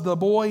was the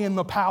boy in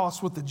the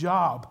palace with the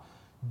job,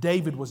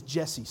 David was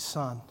Jesse's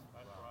son.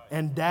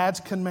 And Dad's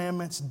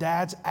commandments,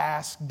 Dad's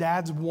asks,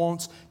 Dad's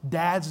wants,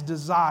 Dad's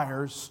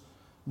desires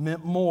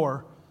meant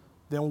more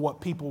than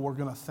what people were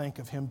going to think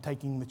of him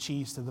taking the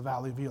cheese to the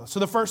Valley of Elah. So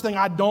the first thing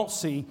I don't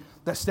see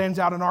that stands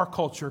out in our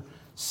culture,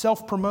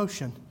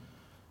 self-promotion.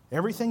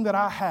 Everything that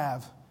I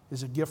have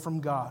is a gift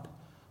from God.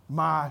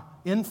 My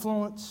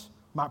influence,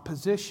 my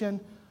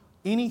position,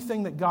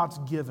 anything that God's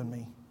given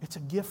me, it's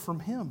a gift from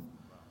Him.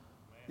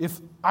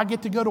 If I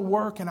get to go to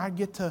work and I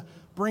get to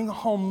bring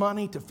home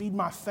money to feed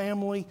my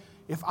family,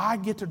 if I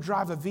get to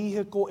drive a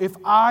vehicle, if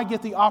I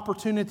get the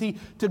opportunity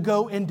to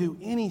go and do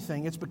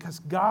anything, it's because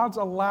God's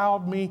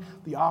allowed me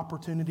the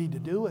opportunity to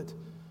do it.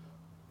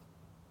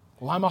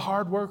 Well, I'm a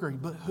hard worker,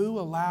 but who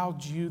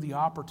allowed you the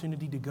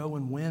opportunity to go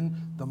and win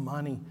the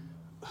money?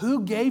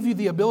 Who gave you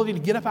the ability to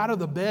get up out of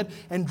the bed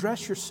and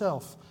dress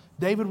yourself?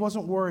 David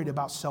wasn't worried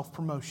about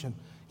self-promotion.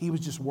 He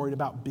was just worried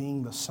about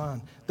being the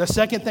son. The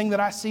second thing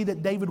that I see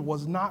that David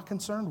was not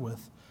concerned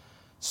with,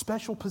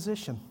 special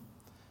position.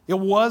 It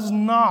was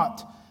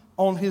not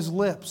on his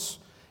lips.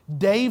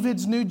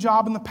 David's new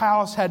job in the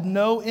palace had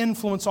no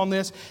influence on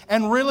this.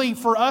 And really,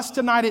 for us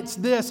tonight, it's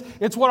this.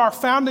 It's what our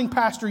founding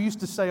pastor used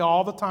to say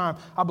all the time.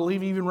 I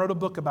believe he even wrote a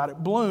book about it.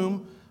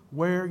 Bloom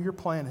where you're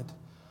planted.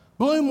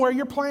 Bloom where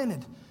you're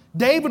planted.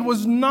 David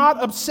was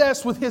not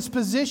obsessed with his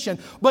position.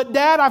 But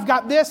Dad, I've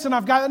got this and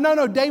I've got that.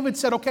 No, David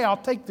said, okay, I'll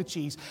take the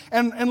cheese.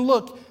 And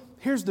look,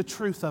 here's the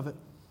truth of it.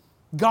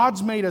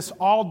 God's made us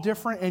all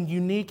different and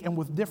unique and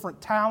with different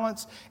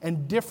talents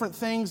and different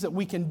things that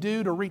we can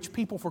do to reach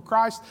people for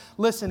Christ.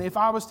 Listen, if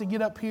I was to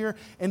get up here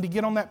and to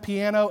get on that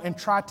piano and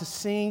try to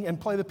sing and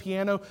play the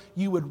piano,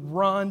 you would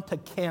run to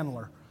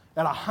Candler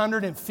at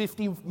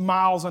 150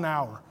 miles an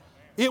hour.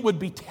 It would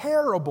be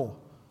terrible.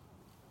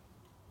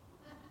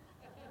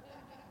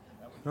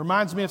 It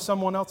reminds me of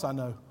someone else I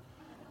know.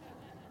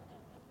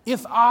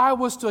 If I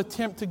was to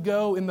attempt to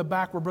go in the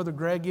back where Brother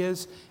Greg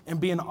is and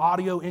be an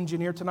audio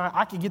engineer tonight,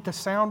 I could get the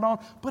sound on,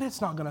 but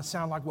it's not going to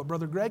sound like what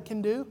Brother Greg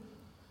can do.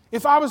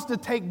 If I was to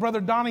take Brother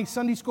Donnie's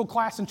Sunday school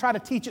class and try to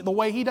teach it the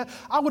way he does,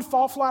 I would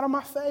fall flat on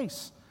my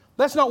face.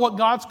 That's not what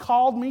God's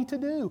called me to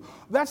do.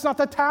 That's not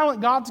the talent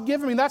God's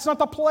given me. That's not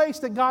the place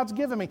that God's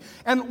given me.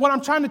 And what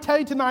I'm trying to tell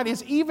you tonight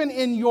is even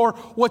in your,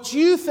 what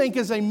you think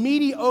is a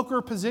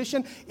mediocre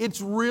position, it's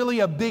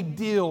really a big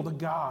deal to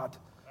God.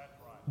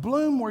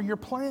 Bloom where you're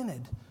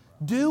planted.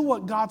 Do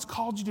what God's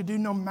called you to do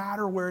no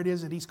matter where it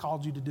is that He's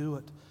called you to do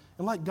it.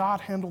 And let God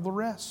handle the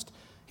rest.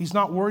 He's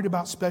not worried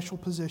about special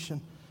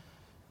position.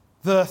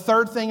 The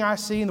third thing I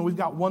see, and we've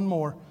got one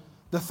more.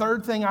 The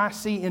third thing I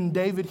see in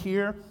David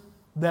here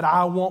that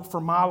I want for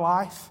my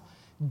life,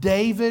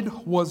 David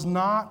was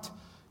not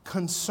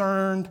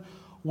concerned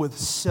with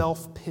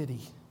self-pity.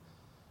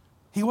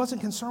 He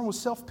wasn't concerned with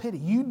self-pity.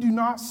 You do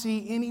not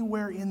see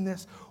anywhere in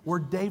this where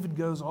David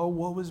goes, oh,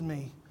 woe is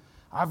me.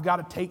 I've got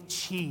to take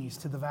cheese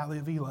to the Valley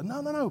of Elah.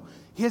 No.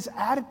 His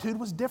attitude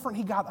was different.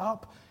 He got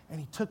up and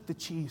he took the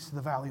cheese to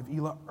the Valley of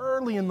Elah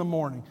early in the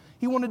morning.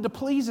 He wanted to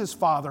please his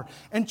father.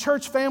 And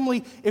church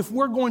family, if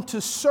we're going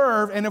to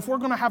serve and if we're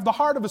going to have the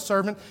heart of a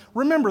servant,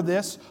 remember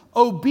this,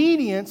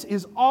 obedience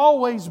is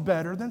always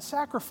better than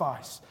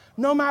sacrifice.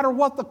 No matter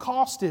what the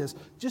cost is,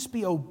 just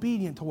be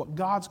obedient to what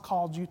God's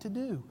called you to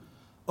do.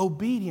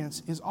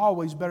 Obedience is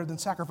always better than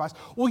sacrifice.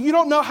 Well, you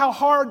don't know how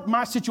hard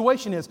my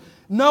situation is.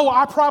 No,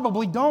 I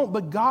probably don't,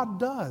 but God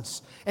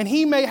does. And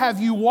He may have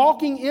you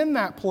walking in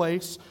that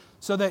place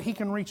so that He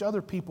can reach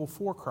other people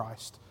for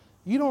Christ.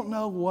 You don't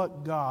know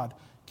what God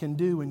can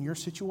do in your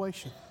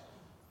situation.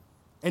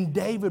 And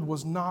David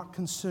was not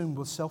consumed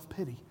with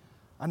self-pity.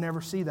 I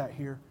never see that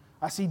here.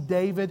 I see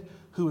David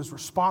who is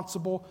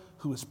responsible,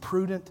 who is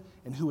prudent,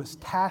 and who is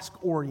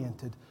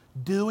task-oriented,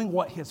 doing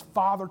what his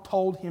father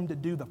told him to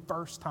do the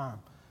first time.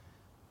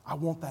 I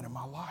want that in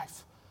my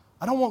life.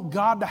 I don't want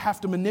God to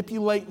have to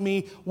manipulate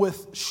me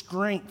with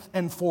strength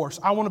and force.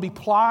 I want to be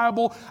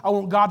pliable. I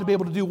want God to be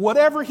able to do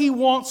whatever He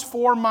wants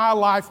for my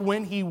life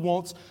when He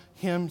wants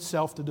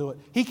Himself to do it.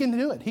 He can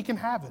do it. He can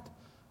have it.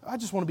 I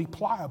just want to be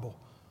pliable.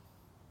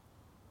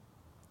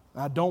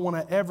 I don't want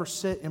to ever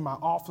sit in my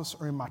office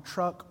or in my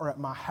truck or at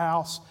my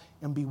house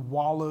and be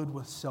wallowed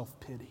with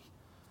self-pity.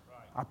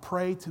 I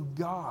pray to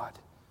God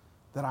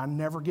that I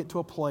never get to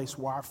a place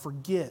where I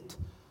forget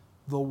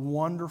the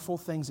wonderful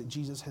things that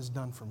Jesus has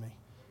done for me.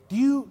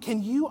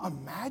 Can you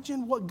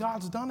imagine what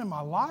God's done in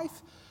my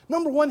life?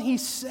 Number one, He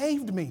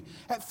saved me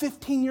at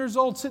 15 years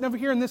old, sitting over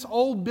here in this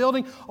old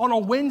building on a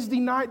Wednesday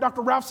night,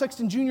 Dr. Ralph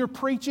Sexton Jr.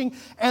 preaching,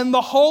 and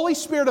the Holy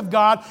Spirit of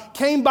God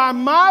came by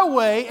my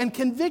way and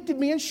convicted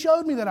me and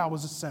showed me that I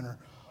was a sinner.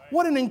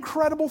 What an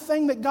incredible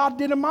thing that God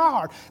did in my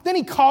heart. Then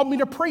He called me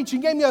to preach. He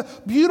gave me a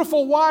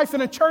beautiful wife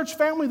and a church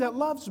family that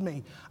loves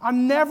me. I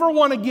never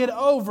want to get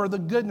over the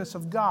goodness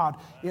of God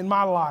in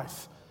my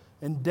life.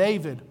 And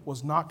David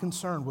was not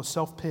concerned with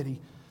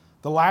self-pity.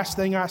 The last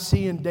thing I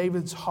see in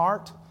David's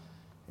heart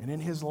and in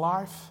his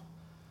life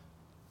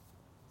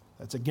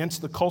that's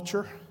against the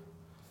culture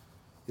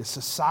is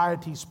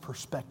society's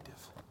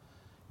perspective.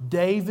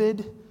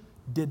 David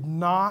did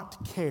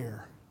not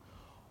care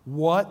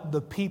what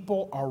the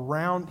people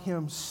around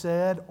him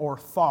said or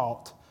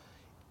thought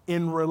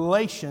in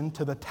relation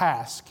to the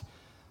task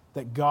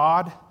that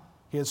God,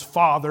 his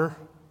Father,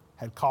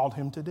 had called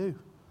him to do.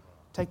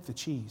 Take the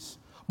cheese.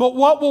 But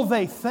what will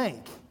they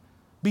think?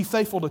 Be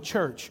faithful to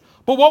church.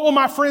 But what will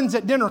my friends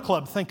at dinner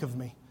club think of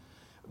me?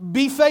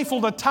 Be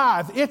faithful to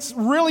tithe. It's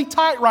really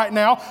tight right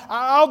now.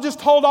 I'll just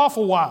hold off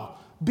a while.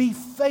 Be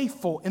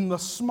faithful in the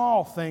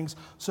small things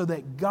so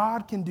that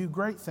God can do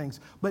great things.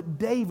 But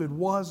David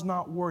was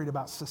not worried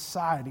about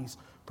society's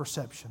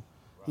perception.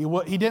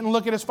 He didn't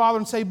look at his father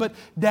and say, but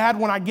Dad,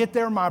 when I get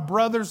there, my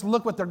brothers,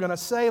 look what they're going to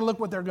say, look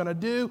what they're going to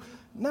do.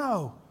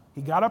 No,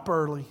 he got up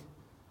early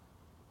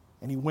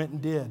and he went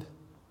and did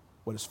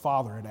what his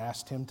father had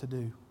asked him to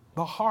do.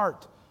 The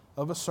heart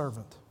of a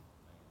servant.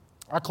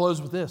 I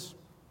close with this.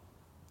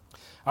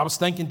 I was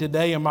thinking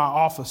today in my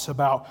office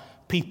about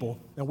people,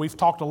 and we've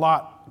talked a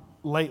lot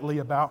lately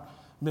about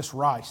Miss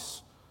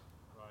Rice.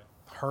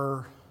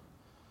 Her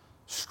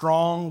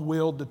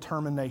strong-willed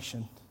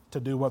determination to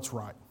do what's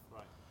right.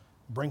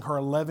 Bring her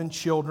 11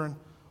 children,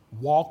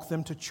 walk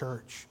them to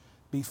church,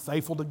 be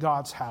faithful to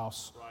God's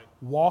house,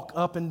 walk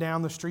up and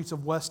down the streets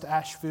of West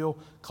Asheville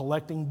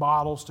collecting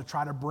bottles to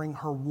try to bring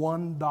her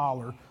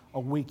 $1 a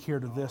week here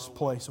to this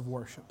place of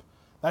worship.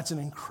 That's an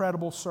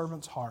incredible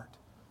servant's heart.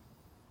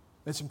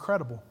 It's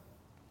incredible.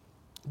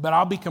 But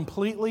I'll be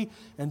completely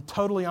and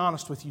totally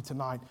honest with you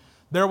tonight.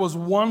 There was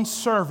one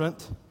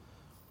servant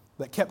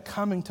that kept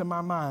coming to my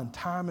mind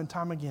time and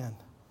time again.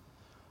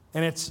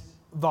 And it's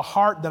the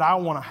heart that I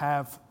want to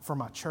have for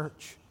my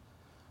church.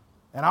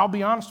 And I'll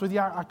be honest with you,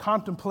 I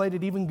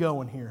contemplated even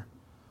going here.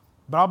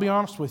 But I'll be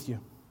honest with you,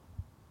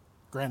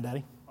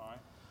 Granddaddy. All right.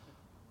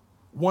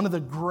 One of the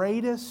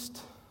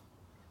greatest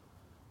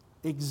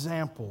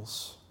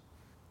examples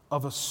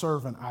of a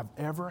servant I've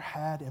ever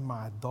had in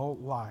my adult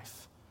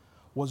life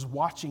was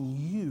watching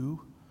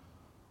you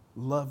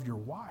love your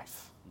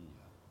wife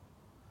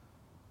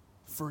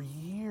for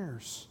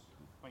years,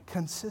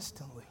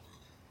 consistently.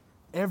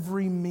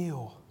 Every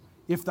meal,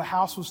 if the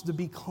house was to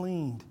be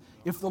cleaned,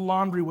 if the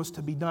laundry was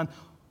to be done,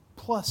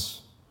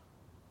 plus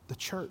the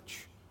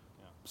church,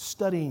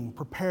 studying,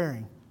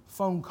 preparing,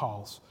 phone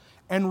calls.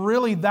 And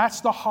really,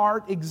 that's the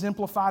heart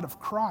exemplified of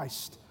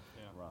Christ.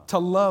 To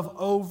love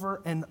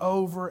over and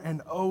over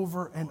and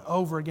over and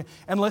over again.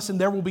 And listen,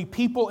 there will be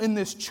people in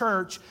this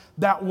church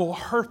that will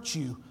hurt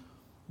you.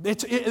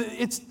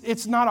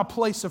 It's not a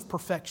place of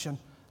perfection.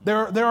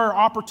 There are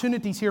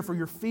opportunities here for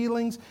your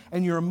feelings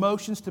and your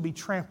emotions to be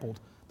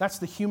trampled. That's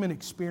the human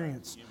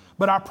experience.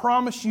 But I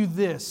promise you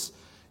this,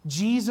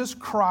 Jesus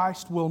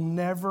Christ will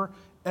never,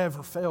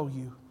 ever fail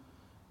you.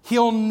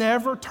 He'll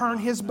never turn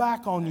His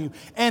back on you.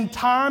 And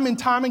time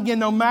again,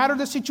 no matter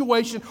the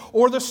situation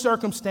or the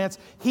circumstance,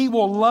 He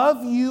will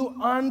love you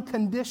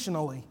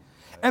unconditionally.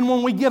 And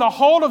when we get a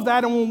hold of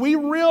that and when we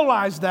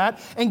realize that,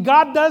 and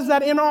God does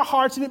that in our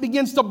hearts and it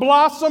begins to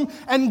blossom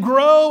and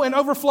grow and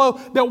overflow,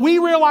 that we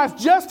realize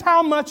just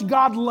how much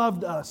God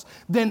loved us,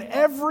 then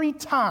every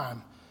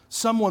time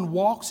someone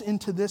walks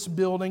into this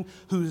building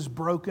who is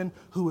broken,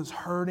 who is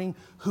hurting,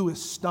 who is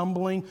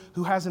stumbling,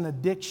 who has an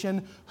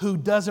addiction, who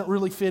doesn't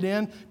really fit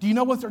in, do you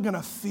know what they're going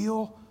to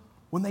feel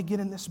when they get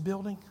in this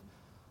building?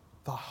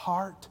 The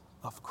heart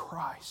of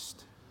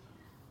Christ.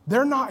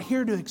 They're not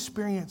here to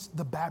experience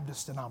the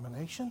Baptist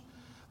denomination.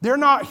 They're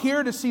not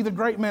here to see the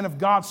great man of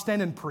God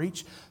stand and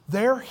preach.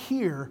 They're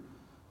here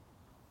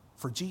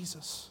for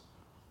Jesus.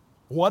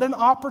 What an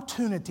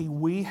opportunity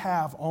we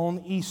have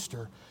on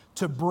Easter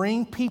to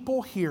bring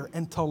people here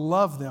and to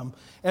love them.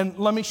 And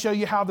let me show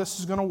you how this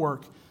is going to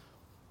work.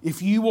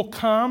 If you will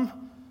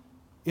come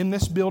in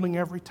this building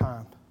every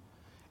time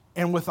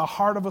and with a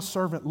heart of a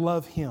servant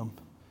love Him,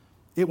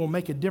 it will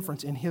make a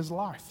difference in his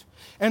life.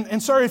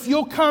 And sir, if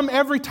you'll come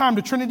every time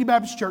to Trinity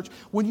Baptist Church,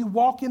 when you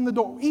walk in the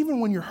door, even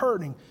when you're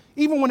hurting,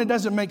 even when it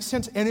doesn't make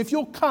sense, and if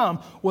you'll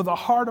come with a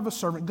heart of a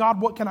servant, God,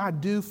 what can I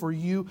do for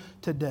you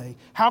today?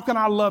 How can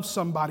I love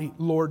somebody,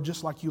 Lord,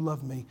 just like you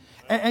love me?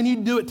 And you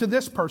do it to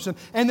this person,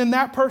 and then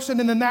that person,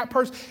 and then that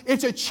person.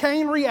 It's a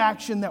chain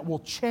reaction that will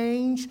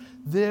change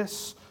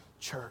this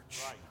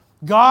church.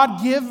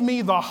 God, give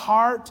me the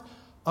heart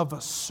of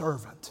a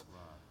servant.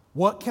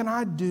 What can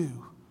I do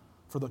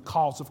for the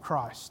cause of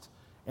Christ?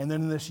 And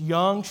then in this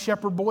young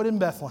shepherd boy in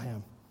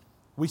Bethlehem,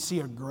 we see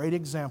a great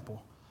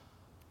example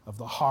of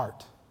the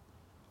heart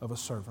of a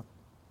servant.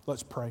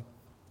 Let's pray.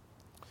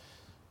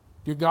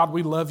 Dear God,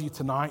 we love you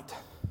tonight.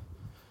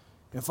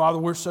 And Father,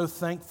 we're so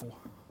thankful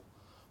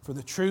for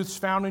the truths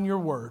found in your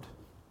word.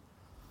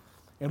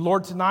 And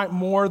Lord, tonight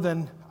more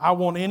than I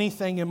want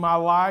anything in my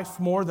life,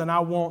 more than I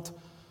want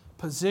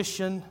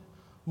position,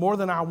 more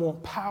than I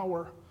want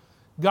power.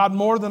 God,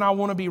 more than I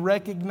want to be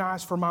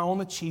recognized for my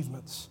own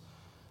achievements.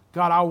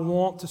 God, I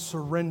want to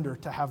surrender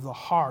to have the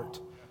heart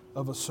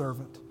of a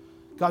servant.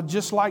 God,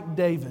 just like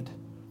David,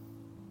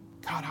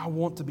 God, I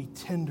want to be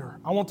tender.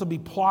 I want to be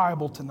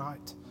pliable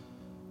tonight.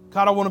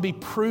 God, I want to be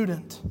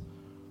prudent.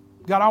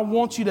 God, I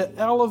want you to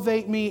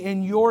elevate me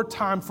in your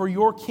time for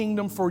your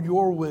kingdom, for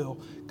your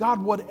will.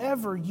 God,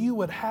 whatever you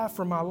would have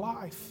for my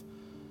life.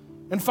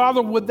 And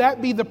Father, would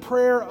that be the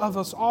prayer of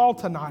us all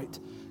tonight?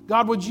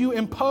 God, would you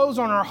impose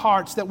on our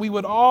hearts that we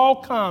would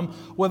all come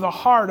with a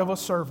heart of a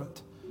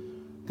servant?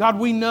 God,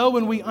 we know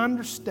and we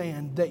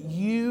understand that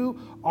you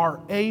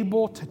are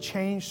able to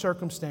change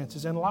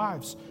circumstances and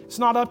lives. It's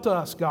not up to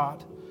us,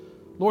 God.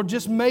 Lord,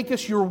 just make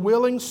us your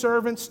willing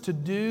servants to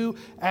do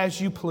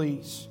as you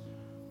please.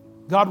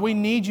 God, we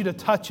need you to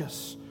touch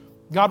us.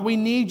 God, we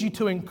need you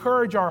to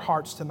encourage our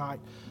hearts tonight.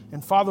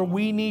 And Father,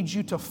 we need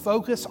you to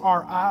focus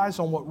our eyes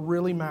on what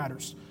really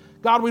matters.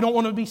 God, we don't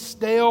want to be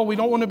stale. We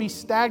don't want to be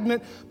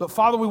stagnant. But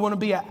Father, we want to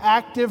be an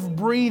active,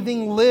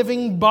 breathing,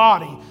 living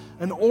body,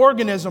 an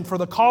organism for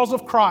the cause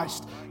of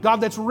Christ. God,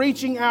 that's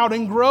reaching out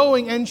and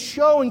growing and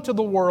showing to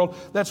the world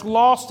that's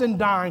lost and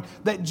dying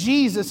that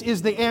Jesus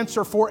is the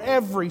answer for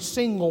every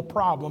single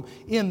problem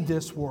in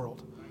this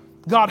world.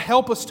 God,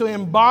 help us to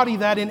embody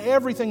that in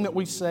everything that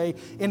we say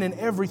and in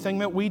everything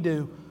that we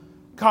do.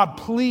 God,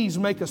 please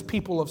make us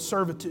people of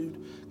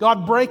servitude.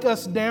 God, break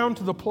us down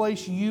to the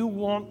place you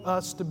want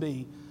us to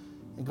be.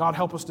 And God,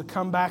 help us to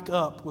come back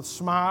up with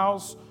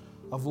smiles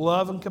of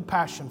love and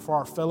compassion for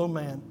our fellow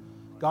man.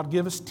 God,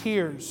 give us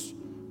tears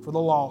for the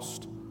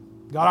lost.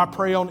 God, I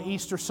pray on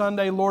Easter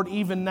Sunday, Lord,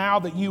 even now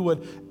that you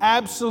would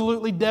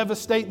absolutely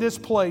devastate this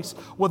place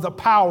with the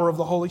power of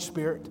the Holy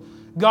Spirit.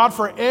 God,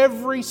 for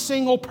every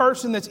single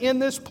person that's in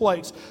this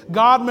place,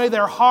 God, may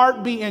their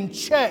heart be in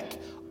check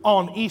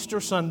on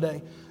Easter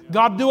Sunday.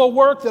 God, do a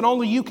work that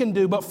only you can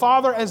do. But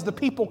Father, as the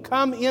people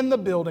come in the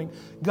building,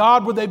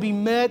 God, would they be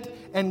met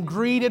and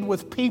greeted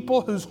with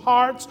people whose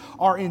hearts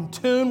are in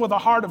tune with a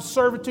heart of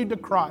servitude to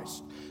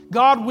Christ.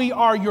 God, we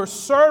are your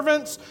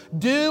servants.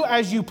 Do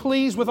as you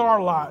please with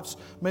our lives.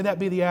 May that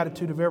be the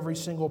attitude of every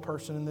single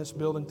person in this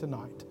building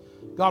tonight.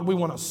 God, we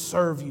want to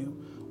serve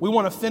you. We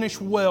want to finish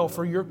well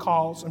for your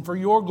cause and for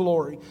your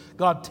glory.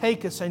 God,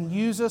 take us and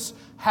use us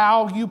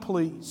how you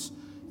please.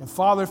 And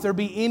Father, if there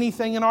be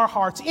anything in our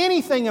hearts,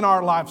 anything in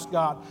our lives,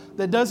 God,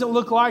 that doesn't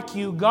look like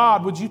you,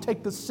 God, would you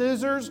take the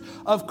scissors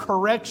of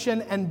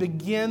correction and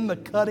begin the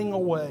cutting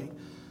away?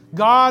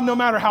 God, no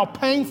matter how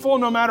painful,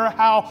 no matter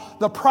how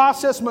the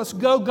process must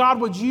go, God,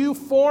 would you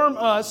form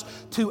us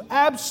to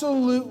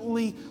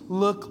absolutely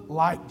look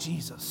like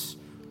Jesus?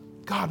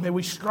 God, may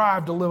we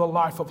strive to live a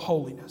life of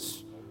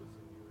holiness.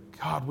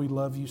 God, we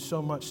love you so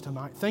much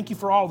tonight. Thank you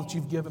for all that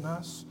you've given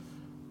us.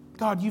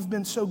 God, you've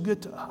been so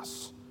good to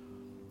us.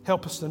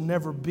 Help us to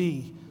never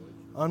be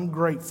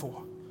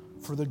ungrateful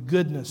for the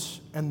goodness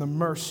and the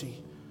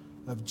mercy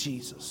of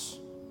Jesus.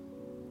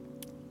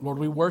 Lord,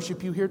 we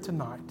worship you here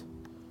tonight.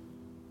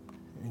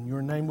 In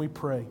your name we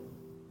pray.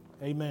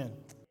 Amen.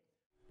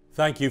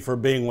 Thank you for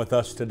being with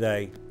us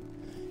today.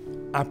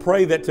 I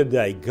pray that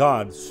today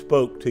God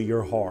spoke to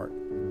your heart.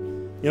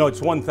 You know,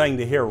 it's one thing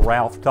to hear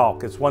Ralph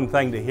talk. It's one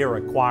thing to hear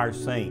a choir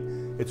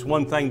sing. It's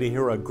one thing to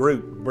hear a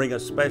group bring a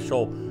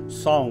special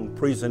song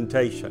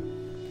presentation.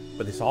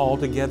 But it's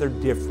altogether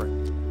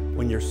different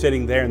when you're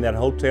sitting there in that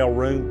hotel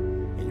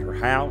room, in your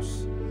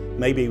house,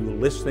 maybe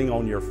listening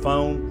on your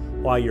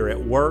phone while you're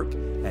at work,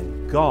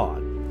 and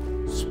God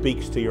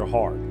speaks to your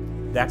heart.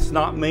 That's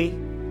not me.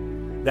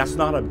 That's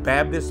not a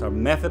Baptist, a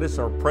Methodist,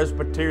 or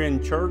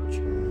Presbyterian church.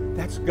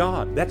 That's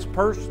God. That's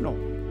personal.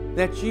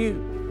 That's you.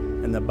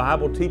 And the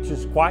Bible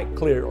teaches quite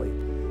clearly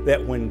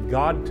that when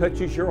God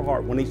touches your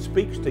heart, when He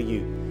speaks to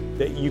you,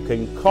 that you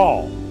can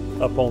call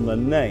upon the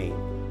name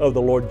of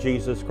the Lord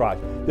Jesus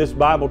Christ. This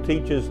Bible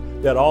teaches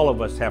that all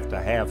of us have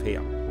to have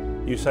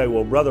Him. You say,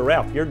 well, Brother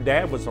Ralph, your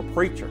dad was a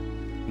preacher.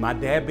 My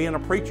dad being a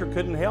preacher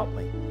couldn't help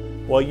me.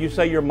 Well, you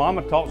say your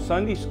mama taught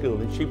Sunday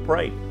school and she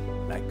prayed.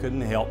 That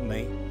couldn't help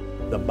me.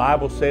 The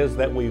Bible says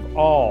that we've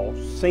all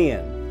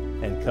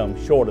sinned and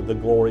come short of the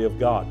glory of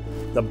God.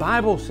 The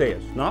Bible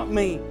says, not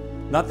me,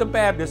 not the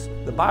Baptist,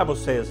 the Bible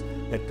says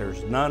that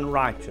there's none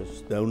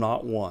righteous, though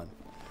not one.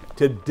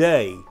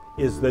 Today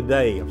is the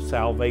day of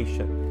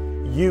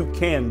salvation. You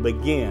can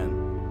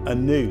begin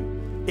anew.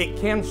 It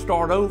can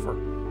start over.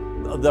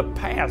 The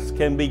past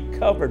can be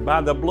covered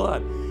by the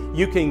blood.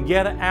 You can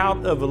get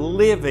out of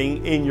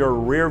living in your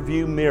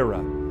rearview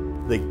mirror,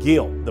 the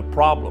guilt, the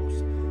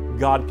problems.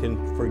 God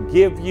can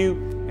forgive you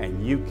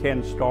and you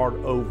can start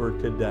over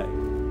today.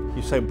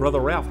 You say, Brother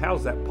Ralph,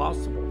 how's that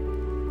possible?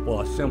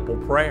 Well, a simple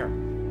prayer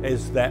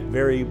is that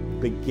very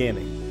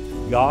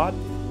beginning. God,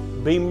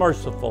 be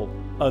merciful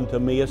unto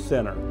me, a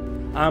sinner.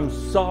 I'm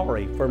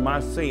sorry for my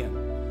sin.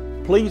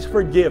 Please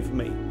forgive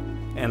me.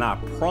 And I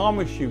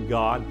promise you,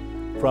 God,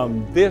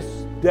 from this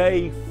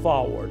day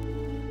forward,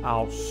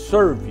 I'll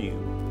serve you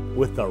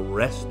with the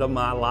rest of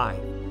my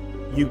life.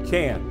 You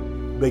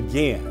can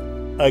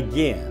begin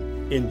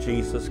again in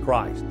Jesus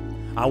Christ.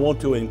 I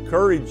want to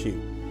encourage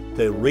you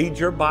to read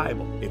your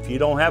Bible. If you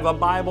don't have a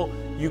Bible,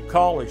 you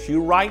call us,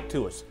 you write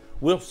to us.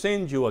 We'll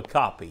send you a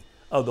copy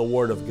of the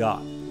Word of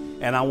God.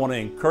 And I want to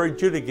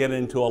encourage you to get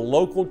into a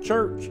local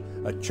church,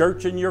 a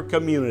church in your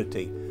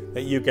community,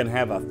 that you can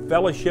have a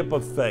fellowship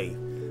of faith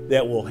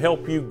that will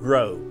help you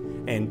grow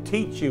and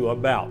teach you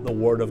about the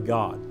Word of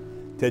God.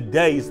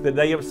 Today's the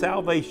day of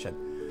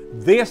salvation.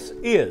 This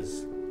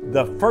is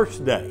the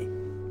first day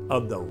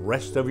of the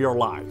rest of your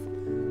life.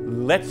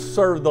 Let's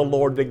serve the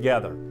Lord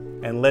together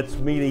and let's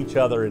meet each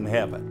other in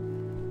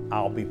heaven.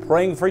 I'll be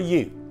praying for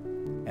you,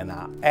 and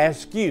I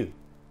ask you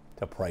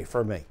to pray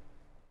for me.